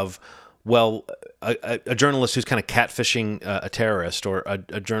idea of, well, a journalist who's kind of catfishing a terrorist, or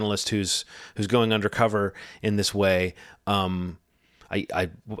a journalist who's going undercover in this way. I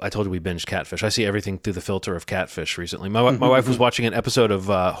told you we binged Catfish. I see everything through the filter of Catfish recently. My wife was watching an episode of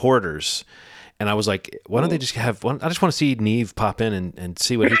Hoarders, And I was like, why don't they just have one? I just want to see Neve pop in and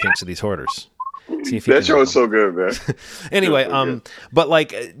see what he thinks of these hoarders. See if that show is so good, man. Anyway, but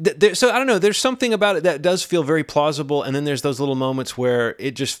like, so I don't know. There's something about it that does feel very plausible, and then there's those little moments where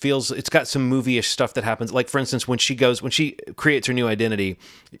it just feels it's got some movie-ish stuff that happens. Like for instance, when she creates her new identity,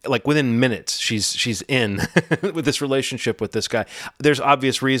 like within minutes, she's in with this relationship with this guy. There's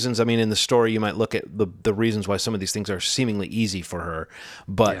obvious reasons. I mean, in the story, you might look at the reasons why some of these things are seemingly easy for her,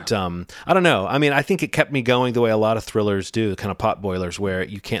 but I don't know. I mean, I think it kept me going the way a lot of thrillers do, kind of pot boilers, where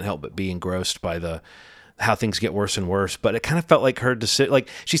you can't help but be engrossed by how things get worse and worse. But it kind of felt like her like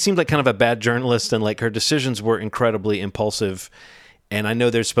she seemed like kind of a bad journalist, and like her decisions were incredibly impulsive. And I know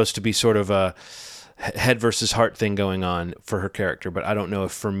there's supposed to be sort of a head versus heart thing going on for her character, but I don't know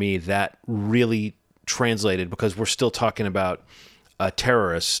if for me that really translated, because we're still talking about a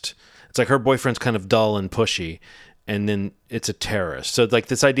terrorist. It's like her boyfriend's kind of dull and pushy, and then it's a terrorist. So like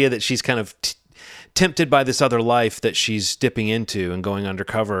this idea that she's kind of tempted by this other life that she's dipping into and going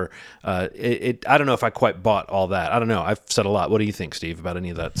undercover. I don't know if I quite bought all that. I don't know. I've said a lot. What do you think, Steve, about any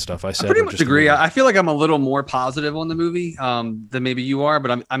of that stuff I said? I pretty much agree. I feel like I'm a little more positive on the movie than maybe you are,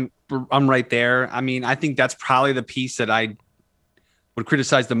 but I'm right there. I mean, I think that's probably the piece that I would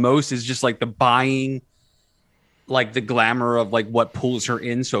criticize the most, is just like the buying, like the glamour of like what pulls her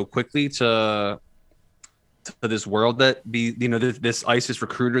in so quickly to this world, that this ISIS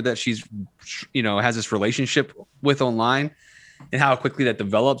recruiter that she's has this relationship with online, and how quickly that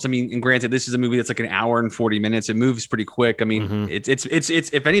develops. I mean, and granted, this is a movie that's like an hour and 40 minutes. It moves pretty quick. I mean, it's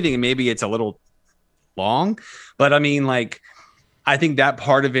if anything, maybe it's a little long, but I mean, like, I think that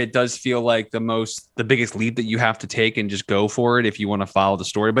part of it does feel like the biggest leap that you have to take and just go for it if you want to follow the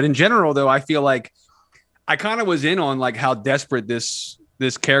story. But in general, though, I feel like I kind of was in on like how desperate this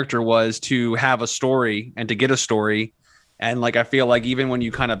character was to have a story and to get a story. And like, I feel like even when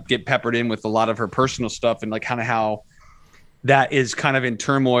you kind of get peppered in with a lot of her personal stuff and like kind of how that is kind of in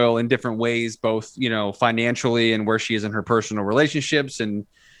turmoil in different ways, both, financially and where she is in her personal relationships, and,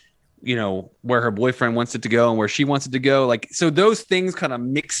 where her boyfriend wants it to go and where she wants it to go. Like, so those things kind of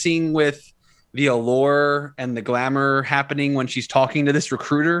mixing with the allure and the glamour happening when she's talking to this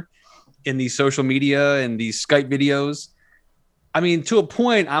recruiter in these social media and these Skype videos. I mean, to a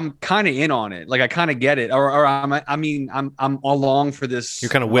point, I'm kind of in on it. Like, I kind of get it, or I'm along for this. You're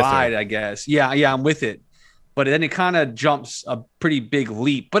kind of with ride, it, I guess. Yeah, I'm with it. But then it kind of jumps a pretty big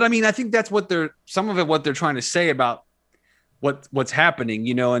leap. But I mean, I think that's what they're trying to say about what's happening,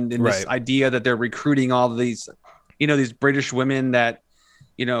 and this idea that they're recruiting all of these, these British women that,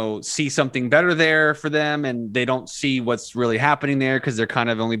 see something better there for them, and they don't see what's really happening there because they're kind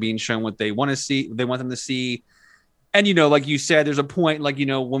of only being shown what they want to see. They want them to see. And, like you said, there's a point, like,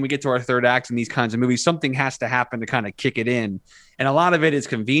 when we get to our third act in these kinds of movies, something has to happen to kind of kick it in. And a lot of it is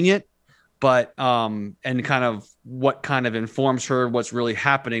convenient, but, and kind of what kind of informs her what's really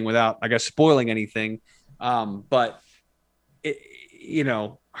happening without, I guess, spoiling anything. But,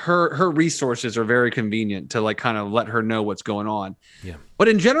 her resources are very convenient to like kind of let her know what's going on. Yeah. But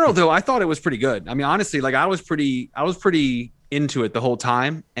in general, though, I thought it was pretty good. I mean, honestly, like I was pretty into it the whole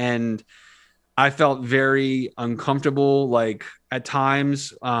time. And I felt very uncomfortable, like at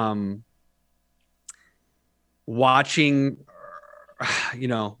times, watching,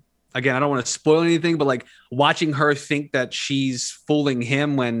 again, I don't want to spoil anything, but like watching her think that she's fooling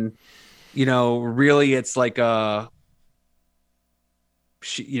him when, really it's like,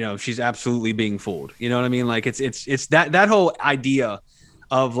 she's absolutely being fooled. You know what I mean? Like it's that whole idea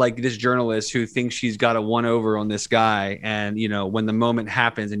of like this journalist who thinks she's got a one over on this guy. And, when the moment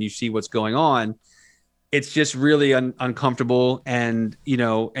happens and you see what's going on, it's just really uncomfortable. And,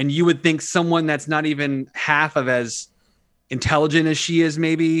 and you would think someone that's not even half of as intelligent as she is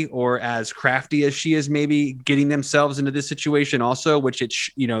maybe, or as crafty as she is maybe, getting themselves into this situation also,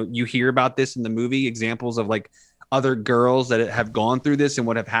 which you hear about this in the movie, examples of like other girls that have gone through this and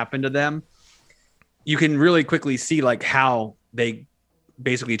what have happened to them. You can really quickly see like how they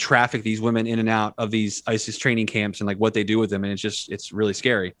basically traffic these women in and out of these ISIS training camps and like what they do with them. And it's really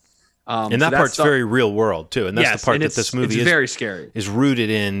scary. And that part's very real world too. And that's the part that this movie is very scary, is rooted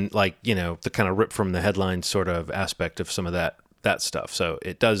in, like, the kind of rip from the headlines sort of aspect of some of that stuff. So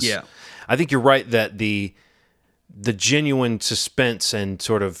it does. Yeah. I think you're right that the genuine suspense and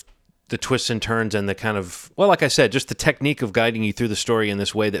sort of the twists and turns and the kind of, well, like I said, just the technique of guiding you through the story in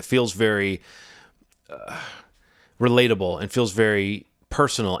this way that feels very relatable and feels very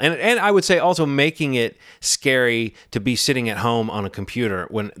personal, and I would say also making it scary to be sitting at home on a computer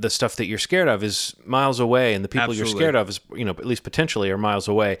when the stuff that you're scared of is miles away, and the people you're scared of is, at least potentially, are miles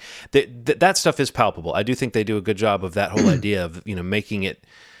away. That stuff is palpable. I do think they do a good job of that whole idea of, making it,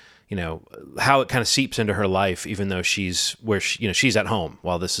 how it kind of seeps into her life, even though she's at home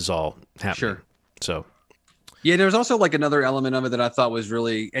while this is all happening. Sure. So. Yeah, there's also like another element of it that I thought was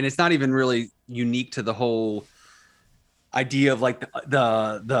really, and it's not even really unique to the whole idea of like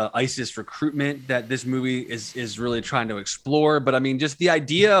the ISIS recruitment that this movie is really trying to explore. But I mean, just the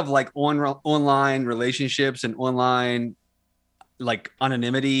idea of like online relationships and online like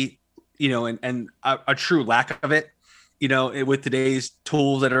anonymity, and a true lack of it, with today's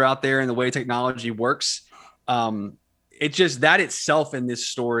tools that are out there and the way technology works. It just that itself in this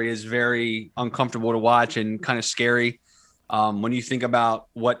story is very uncomfortable to watch and kind of scary when you think about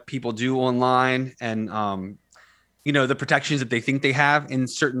what people do online and, the protections that they think they have in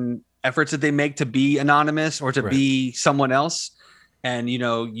certain efforts that they make to be anonymous or to be someone else. And,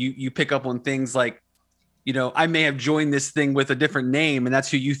 you pick up on things like, I may have joined this thing with a different name and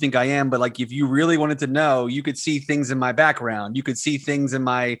that's who you think I am. But like, if you really wanted to know, you could see things in my background. You could see things in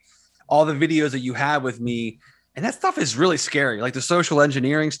all the videos that you have with me. And that stuff is really scary. Like the social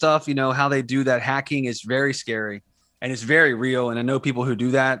engineering stuff, how they do that hacking is very scary and it's very real. And I know people who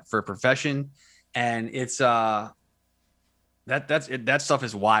do that for a profession, and it's that stuff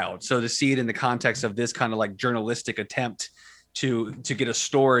is wild. So to see it in the context of this kind of like journalistic attempt to get a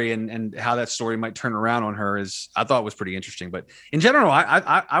story and how that story might turn around on her I thought was pretty interesting. But in general,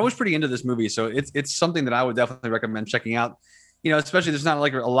 I was pretty into this movie. So it's something that I would definitely recommend checking out. Especially there's not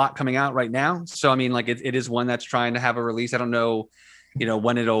like a lot coming out right now. So, I mean, like it is one that's trying to have a release. I don't know,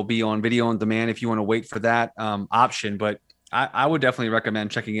 when it'll be on video on demand if you want to wait for that option. But I would definitely recommend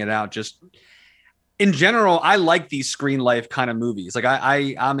checking it out. Just in general, I like these screen life kind of movies. Like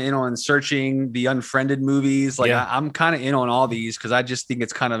I'm in on Searching, the Unfriended movies. Like I'm kind of in on all these because I just think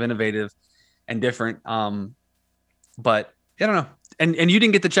it's kind of innovative and different. But I don't know. And you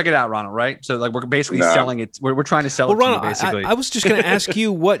didn't get to check it out, Ronald, right? So like we're basically selling it. We're trying to sell it Ronald, to you, basically. I was just going to ask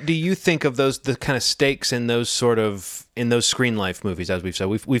you, what do you think of the kind of stakes in those screen life movies? As we've said,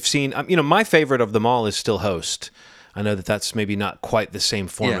 we've seen. My favorite of them all is still Host. I know that's maybe not quite the same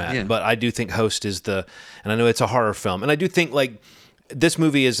format, but I do think Host is and I know it's a horror film, and I do think like this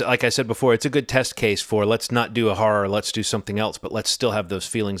movie is, like I said before, it's a good test case for let's not do a horror, let's do something else, but let's still have those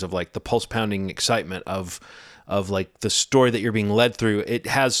feelings of like the pulse pounding excitement of like the story that you're being led through. It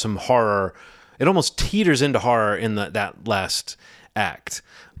has some horror. It almost teeters into horror in that last act.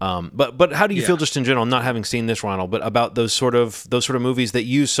 But how do you feel just in general, not having seen this, Ronald, but about those sort of movies that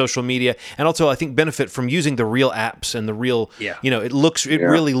use social media and also I think benefit from using the real apps and the real, it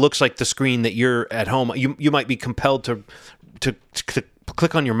really looks like the screen that you're at home. You might be compelled to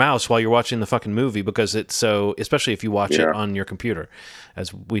click on your mouse while you're watching the fucking movie because it's so, especially if you watch it on your computer,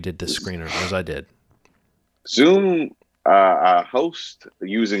 as we did this screener, as I did. Zoom, Host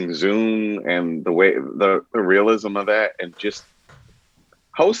using Zoom and the way the realism of that, and just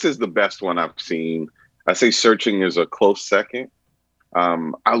Host is the best one I've seen. I say Searching is a close second.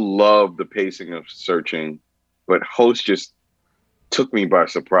 I love the pacing of Searching, but Host just took me by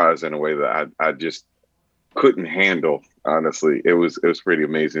surprise in a way that I just couldn't handle. Honestly, it was pretty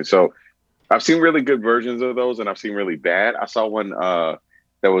amazing. So I've seen really good versions of those, and I've seen really bad. I saw one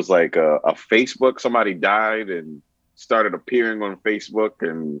that was like a Facebook. Somebody died and started appearing on Facebook,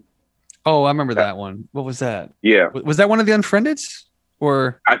 and I remember that one. What was that? Yeah, was that one of the Unfriendeds?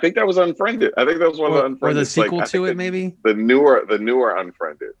 Or I think that was Unfriended. I think that was one of the Unfriended. Or the sequel to it, maybe the newer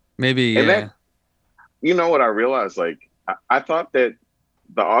Unfriended. Maybe. And then, what I realized? Like I thought that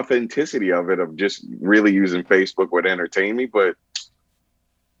the authenticity of it, of just really using Facebook, would entertain me, but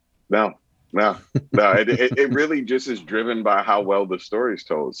no. It really just is driven by how well the story's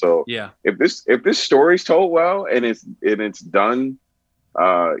told. So if this story's told well and it's done,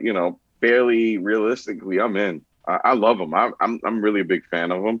 fairly realistically, I'm in. I love them. I'm really a big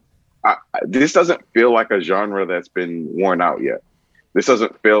fan of them. This doesn't feel like a genre that's been worn out yet. This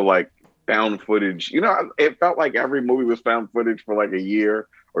doesn't feel like found footage. It felt like every movie was found footage for like a year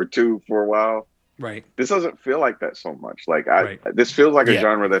or two for a while. Right. This doesn't feel like that so much. Like this feels like a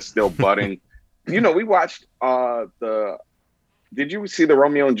genre that's still budding. We watched did you see the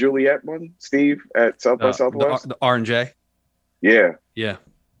Romeo and Juliet one, Steve, at South by Southwest? The R&J? Yeah. Yeah.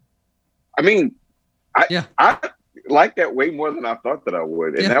 I mean, I like that way more than I thought that I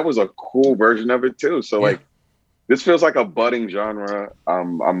would. And that was a cool version of it too. So like this feels like a budding genre.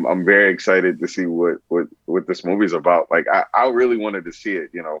 I'm very excited to see what this movie's about. Like I really wanted to see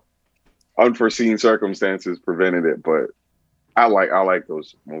it, unforeseen circumstances prevented it, but I like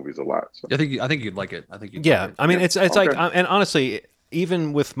those movies a lot. So. I think you'd like it. I think you'd like it. I mean, it's okay. like, and honestly,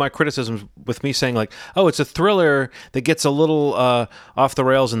 even with my criticisms, with me saying like, oh, it's a thriller that gets a little off the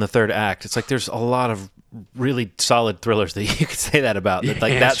rails in the third act. It's like there's a lot of really solid thrillers that you could say that about. That,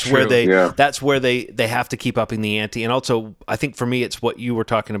 like that's where they have to keep upping the ante. And also, I think for me, it's what you were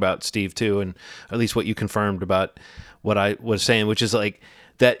talking about, Steve, too, and at least what you confirmed about what I was saying, which is like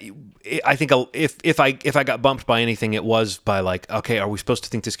that. I think if I got bumped by anything, it was by like, okay, are we supposed to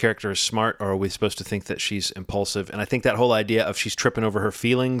think this character is smart, or are we supposed to think that she's impulsive? And I think that whole idea of she's tripping over her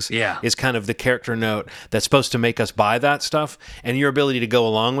feelings is kind of the character note that's supposed to make us buy that stuff. And your ability to go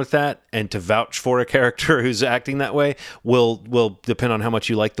along with that and to vouch for a character who's acting that way will depend on how much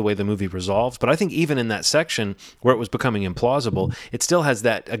you like the way the movie resolves. But I think even in that section where it was becoming implausible, it still has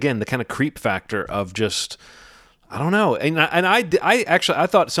that, again, the kind of creep factor of just, I don't know. And I actually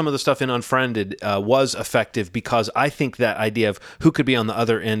thought some of the stuff in Unfriended was effective, because I think that idea of who could be on the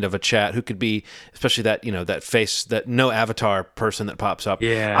other end of a chat, who could be, especially that, that face, that no avatar person that pops up.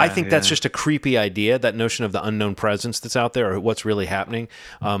 Yeah. I think that's just a creepy idea, that notion of the unknown presence that's out there, or what's really happening.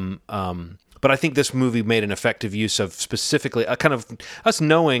 But I think this movie made an effective use of specifically a kind of us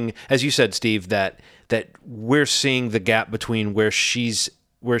knowing, as you said, Steve, that we're seeing the gap between where she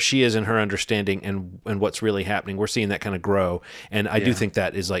is in her understanding and what's really happening. We're seeing that kind of grow. And I do think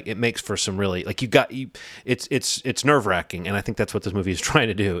that is like, it makes for some really, like it's nerve wracking. And I think that's what this movie is trying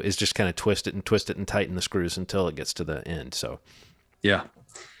to do, is just kind of twist it and tighten the screws until it gets to the end. So, yeah.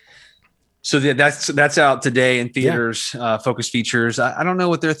 So that's out today in theaters, Focus Features. I don't know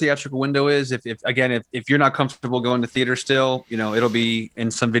what their theatrical window is. If you're not comfortable going to theater still, it'll be in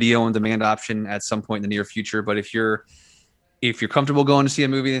some video on demand option at some point in the near future. But if you're comfortable going to see a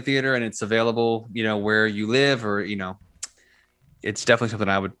movie in the theater and it's available, where you live, or, it's definitely something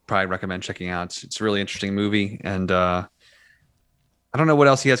I would probably recommend checking out. It's a really interesting movie. And I don't know what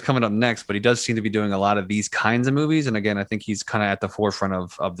else he has coming up next, but he does seem to be doing a lot of these kinds of movies. And again, I think he's kind of at the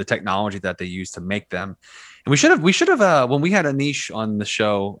forefront of the technology that they use to make them. And we should have, when we had Anish on the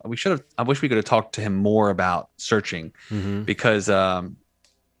show, I wish we could have talked to him more about Searching, because I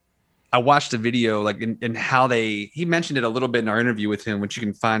watched a video in how he mentioned it a little bit in our interview with him, which you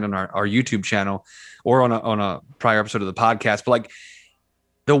can find on our YouTube channel or on a prior episode of the podcast. But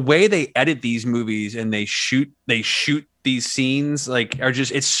the way they edit these movies and they shoot these scenes are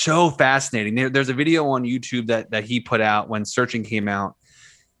just, it's so fascinating. There's a video on YouTube that he put out when Searching came out,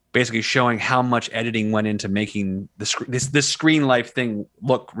 basically showing how much editing went into making this screen life thing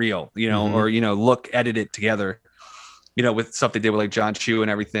look real, or look edited together, with stuff they did with John Cho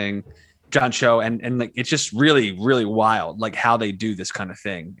and everything. John Cho and it's just really, really wild, how they do this kind of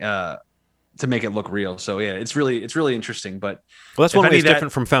thing to make it look real. So yeah, it's really interesting. But that's one way it's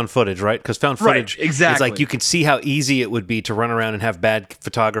different from found footage, right? Because found footage exactly. is you can see how easy it would be to run around and have bad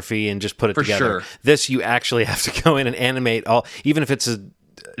photography and just put it together. Sure. This, you actually have to go in and animate all, even if it's an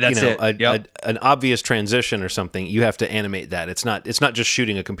obvious transition or something, you have to animate that. It's not just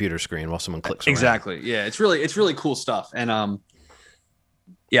shooting a computer screen while someone clicks around. Exactly. Yeah, it's really cool stuff. And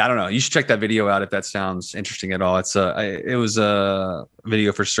yeah, I don't know. You should check that video out if that sounds interesting at all. It was a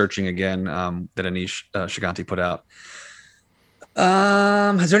video for Searching again that Anish Shiganti put out.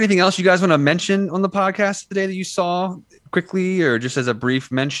 Is there anything else you guys want to mention on the podcast today that you saw quickly, or just as a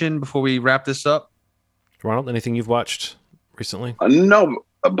brief mention before we wrap this up? Ronald, anything you've watched recently? No,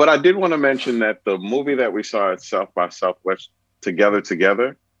 but I did want to mention that the movie that we saw at South by Southwest, Together,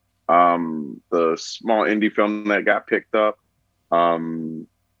 the small indie film that got picked up,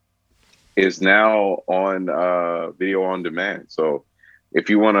 is now on video on demand. So if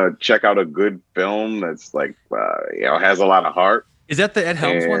you want to check out a good film that's has a lot of heart. Is that the Ed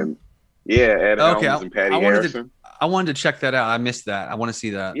Helms one? Yeah, Ed Helms and Patty Harrison. I wanted to check that out. I missed that. I want to see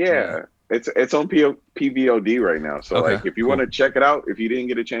that. Yeah. It's on PVOD right now. So if you want to check it out, if you didn't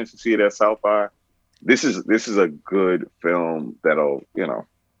get a chance to see it at South by, this is a good film that'll,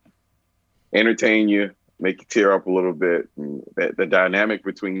 entertain you, make you tear up a little bit. And the dynamic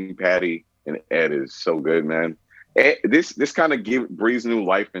between Patty and Ed is so good, man. This kind of breathes new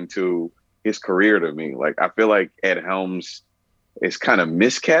life into his career to me. I feel like Ed Helms is kind of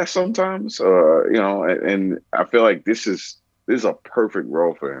miscast sometimes, and I feel like this is a perfect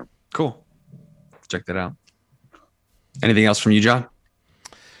role for him. Cool. Check that out. Anything else from you, John?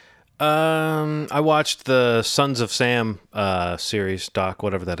 I watched the Sons of Sam series doc,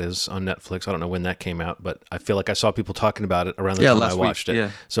 whatever that is, on Netflix. I don't know when that came out, but I feel like I saw people talking about it around the time I watched it.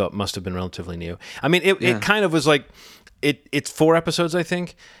 Yeah. So it must have been relatively new. I mean, it kind of was it's 4 episodes, I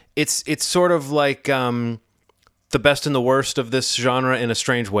think. It's sort of like the best and the worst of this genre in a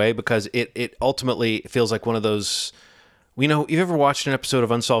strange way, because it ultimately feels like one of those. You've ever watched an episode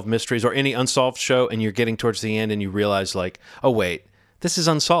of Unsolved Mysteries or any Unsolved show, and you're getting towards the end and you realize oh wait, this is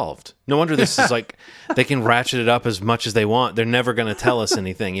unsolved. No wonder this is like, they can ratchet it up as much as they want. They're never going to tell us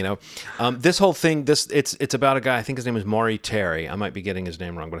anything, you know? This whole thing, it's about a guy, I think his name is Maury Terry. I might be getting his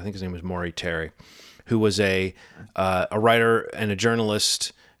name wrong, but I think his name was Maury Terry, who was a writer and a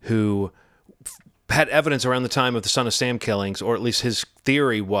journalist who had evidence around the time of the Son of Sam killings, or at least his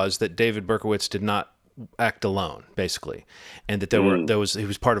theory was that David Berkowitz did not act alone, basically, and that he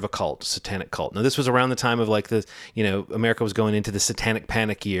was part of a cult, satanic cult. Now, this was around the time of like America was going into the satanic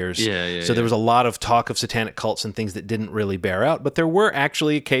panic years. So there was a lot of talk of satanic cults and things that didn't really bear out, but there were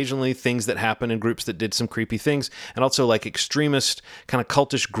actually occasionally things that happened in groups that did some creepy things, and also like extremist kind of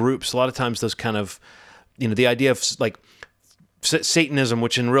cultish groups. A lot of times those kind of, the idea of like Satanism,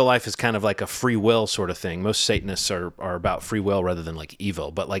 which in real life is kind of like a free will sort of thing. Most Satanists are about free will rather than like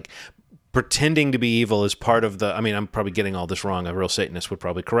evil, but like pretending to be evil is part of the, I mean, I'm probably getting all this wrong. A real Satanist would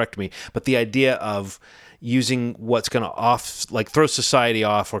probably correct me, but the idea of using what's going to throw society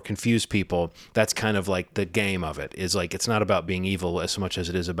off or confuse people, that's kind of like the game of it, is like, it's not about being evil as much as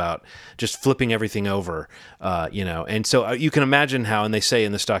it is about just flipping everything over, and so you can imagine how, and they say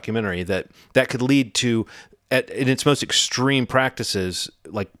in this documentary that could lead to, in its most extreme practices,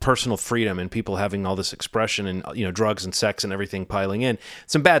 like personal freedom and people having all this expression and drugs and sex and everything piling in,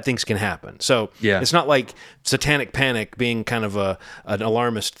 some bad things can happen. So it's not like satanic panic being kind of an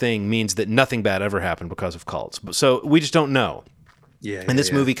alarmist thing means that nothing bad ever happened because of cults. So we just don't know. And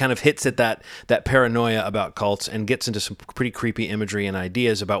this movie kind of hits at that paranoia about cults and gets into some pretty creepy imagery and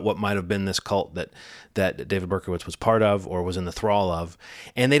ideas about what might have been this cult that David Berkowitz was part of or was in the thrall of.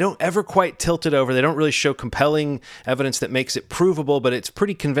 And they don't ever quite tilt it over. They don't really show compelling evidence that makes it provable, but it's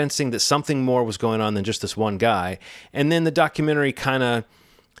pretty convincing that something more was going on than just this one guy. And then the documentary kind of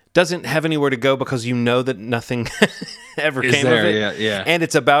doesn't have anywhere to go because that nothing ever came of it. Yeah. And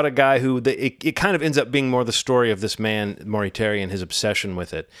it's about a guy who it kind of ends up being more the story of this man, Maury Terry, and his obsession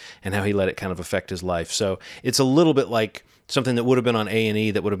with it and how he let it kind of affect his life. So it's a little bit like something that would have been on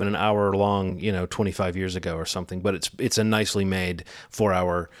A&E that would have been an hour long, 25 years ago or something, but it's a nicely made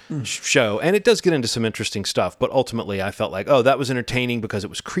 4-hour show. And it does get into some interesting stuff, but ultimately I felt like, oh, that was entertaining because it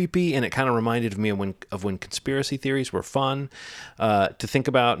was creepy and it kind of reminded me of when conspiracy theories were fun to think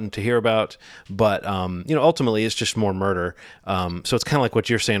about and to hear about. But, ultimately it's just more murder. So it's kind of like what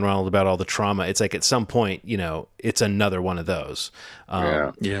you're saying, Ronald, about all the trauma. It's like at some point, it's another one of those.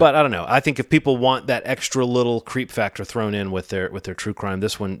 But I don't know. I think if people want that extra little creep factor thrown in with their true crime,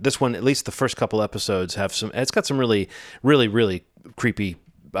 this one, at least the first couple episodes it's got some really, really, really creepy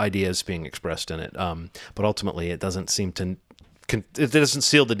ideas being expressed in it. But ultimately it doesn't seem to, it doesn't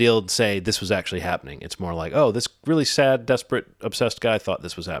seal the deal and say this was actually happening. It's more like, oh, this really sad, desperate, obsessed guy thought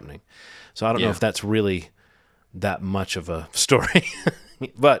this was happening. So I don't know if that's really that much of a story.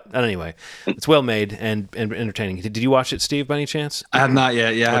 But anyway, it's well made and entertaining. Did you watch it, Steve, by any chance? I have not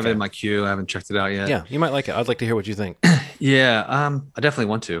yet. Yeah, I have it in my queue. I haven't checked it out yet. Yeah, you might like it. I'd like to hear what you think. I definitely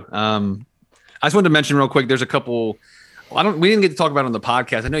want to. I just wanted to mention real quick, there's a couple, we didn't get to talk about it on the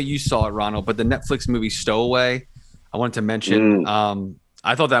podcast. I know you saw it, Ronald, but the Netflix movie Stowaway, I wanted to mention.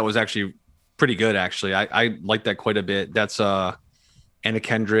 I thought that was actually pretty good, actually. I liked that quite a bit. That's Anna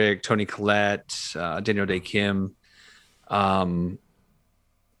Kendrick, Toni Collette, Daniel Day Kim.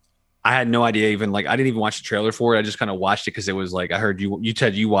 I had no idea I didn't even watch the trailer for it. I just kind of watched it because it was like, I heard you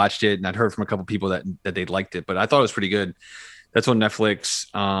said you watched it and I'd heard from a couple people that they liked it, but I thought it was pretty good. That's on Netflix.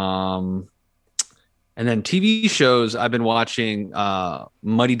 And then TV shows, I've been watching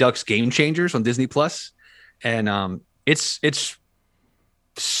Mighty Ducks Game Changers on Disney Plus. And it's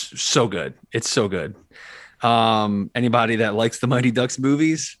so good. It's so good. Anybody that likes the Mighty Ducks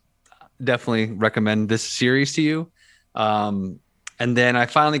movies, definitely recommend this series to you. And then I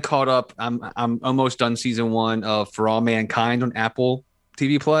finally caught up. I'm almost done season 1 of For All Mankind on Apple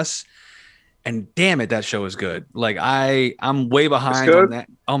TV Plus, and damn it, that show is good. Like I'm way behind on that.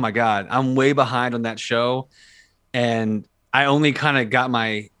 Oh my god, I'm way behind on that show, and I only kind of got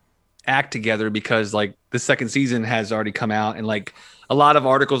my act together because like the second season has already come out, and like a lot of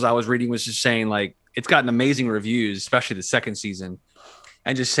articles I was reading was just saying like it's gotten amazing reviews, especially the second season.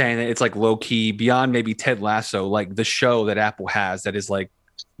 And just saying that it's like low key beyond maybe Ted Lasso, like the show that Apple has that is like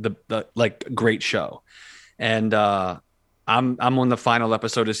the like great show. And I'm on the final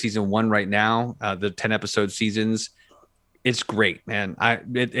episode of season 1 right now. The 10 episode seasons. It's great, man.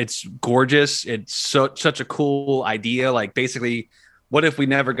 It's gorgeous. It's such a cool idea. Like basically, what if we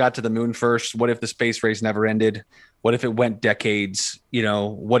never got to the moon first? What if the space race never ended? What if it went decades?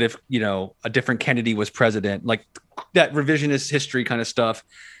 What if, a different Kennedy was president? Like that revisionist history kind of stuff.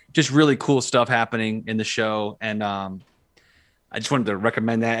 Just really cool stuff happening in the show. And I just wanted to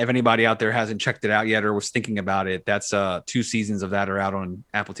recommend that if anybody out there hasn't checked it out yet or was thinking about it, that's 2 seasons of that are out on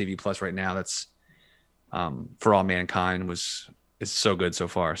Apple TV Plus right now. That's For All Mankind it's so good so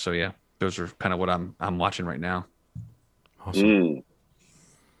far. So yeah, those are kind of what I'm watching right now. Awesome.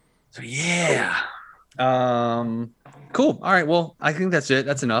 So yeah. Cool. All right. Well, I think that's it.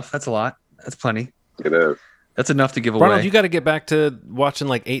 That's enough. That's a lot. That's plenty. It is. That's enough to give Ronald, away. you got to get back to watching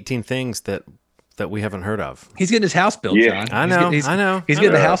like 18 things that we haven't heard of. He's getting his house built, Yeah. John. I know. He's I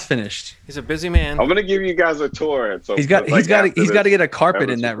getting the house finished. He's a busy man. I'm gonna give you guys a tour. So He's got to get a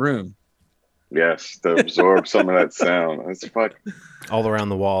carpet in that room. Yes, to absorb some of that sound. It's fuck. All around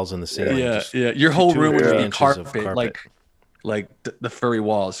the walls and the ceiling. Yeah. Your whole room would be inches of carpet, like the furry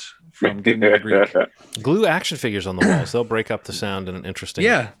walls from Good Morning Greek. Glue action figures on the walls. They'll break up the sound in an interesting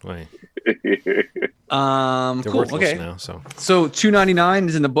way. They're Cool. worthless Okay. now. So $2.99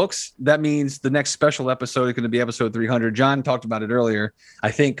 is in the books. That means the next special episode is going to be episode 300. John talked about it earlier.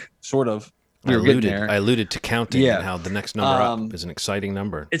 I think, sort of. We were getting there. I alluded to counting and how the next number up is an exciting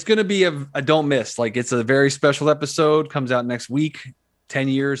number. It's going to be a don't miss. Like, it's a very special episode. Comes out next week. 10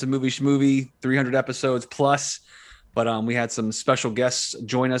 years of Movie Schmovie, 300 episodes plus. But we had some special guests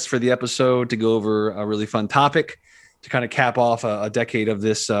join us for the episode to go over a really fun topic to kind of cap off a decade of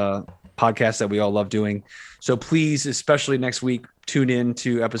this podcast that we all love doing. So please, especially next week, tune in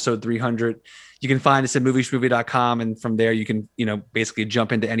to episode 300. You can find us at movieschmovie.com. And from there, you can, basically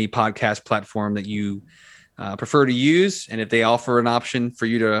jump into any podcast platform that you prefer to use. And if they offer an option for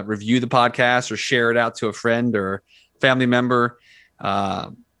you to review the podcast or share it out to a friend or family member,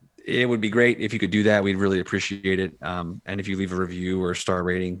 it would be great if you could do that. We'd really appreciate it. And if you leave a review or a star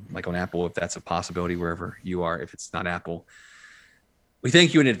rating, like on Apple, if that's a possibility, wherever you are, if it's not Apple, we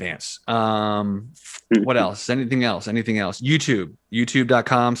thank you in advance. What else? Anything else?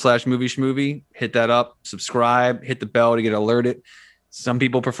 YouTube.com/movieschmovie. Hit that up, subscribe, hit the bell to get alerted. Some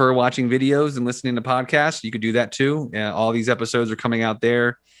people prefer watching videos and listening to podcasts. You could do that too. All these episodes are coming out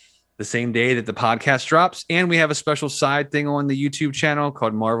there the same day that the podcast drops. And we have a special side thing on the YouTube channel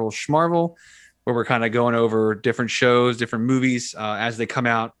called Marvel Schmarvel, where we're kind of going over different shows, different movies as they come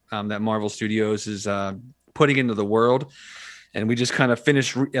out that Marvel Studios is putting into the world. And we just kind of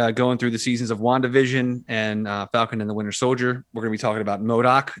finished going through the seasons of WandaVision and Falcon and the Winter Soldier. We're going to be talking about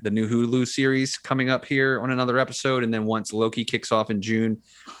MODOK, the new Hulu series coming up here on another episode. And then once Loki kicks off in June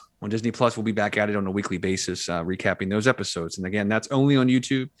on Disney Plus, we'll be back at it on a weekly basis, recapping those episodes. And again, that's only on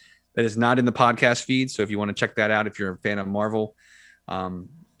YouTube. That is not in the podcast feed. So if you want to check that out, if you're a fan of Marvel,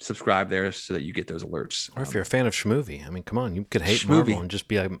 subscribe there so that you get those alerts. Or if you're a fan of Schmovie. I mean, come on, you could hate Schmovie. Marvel and just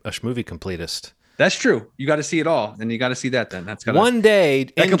be a Schmovie completist. That's true. You got to see it all, and you got to see that. Then that's one day.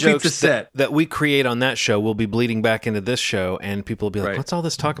 That completes jokes the set that we create on that show will be bleeding back into this show, and people will be like, right. "What's all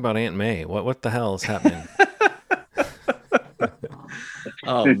this talk about Aunt May? What the hell is happening?"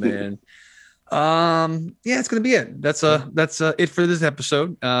 Oh man. Yeah, it's gonna be it. That's it for this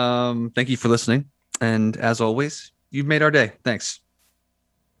episode. Thank you for listening, and as always, you've made our day. Thanks.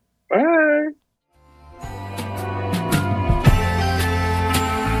 Bye.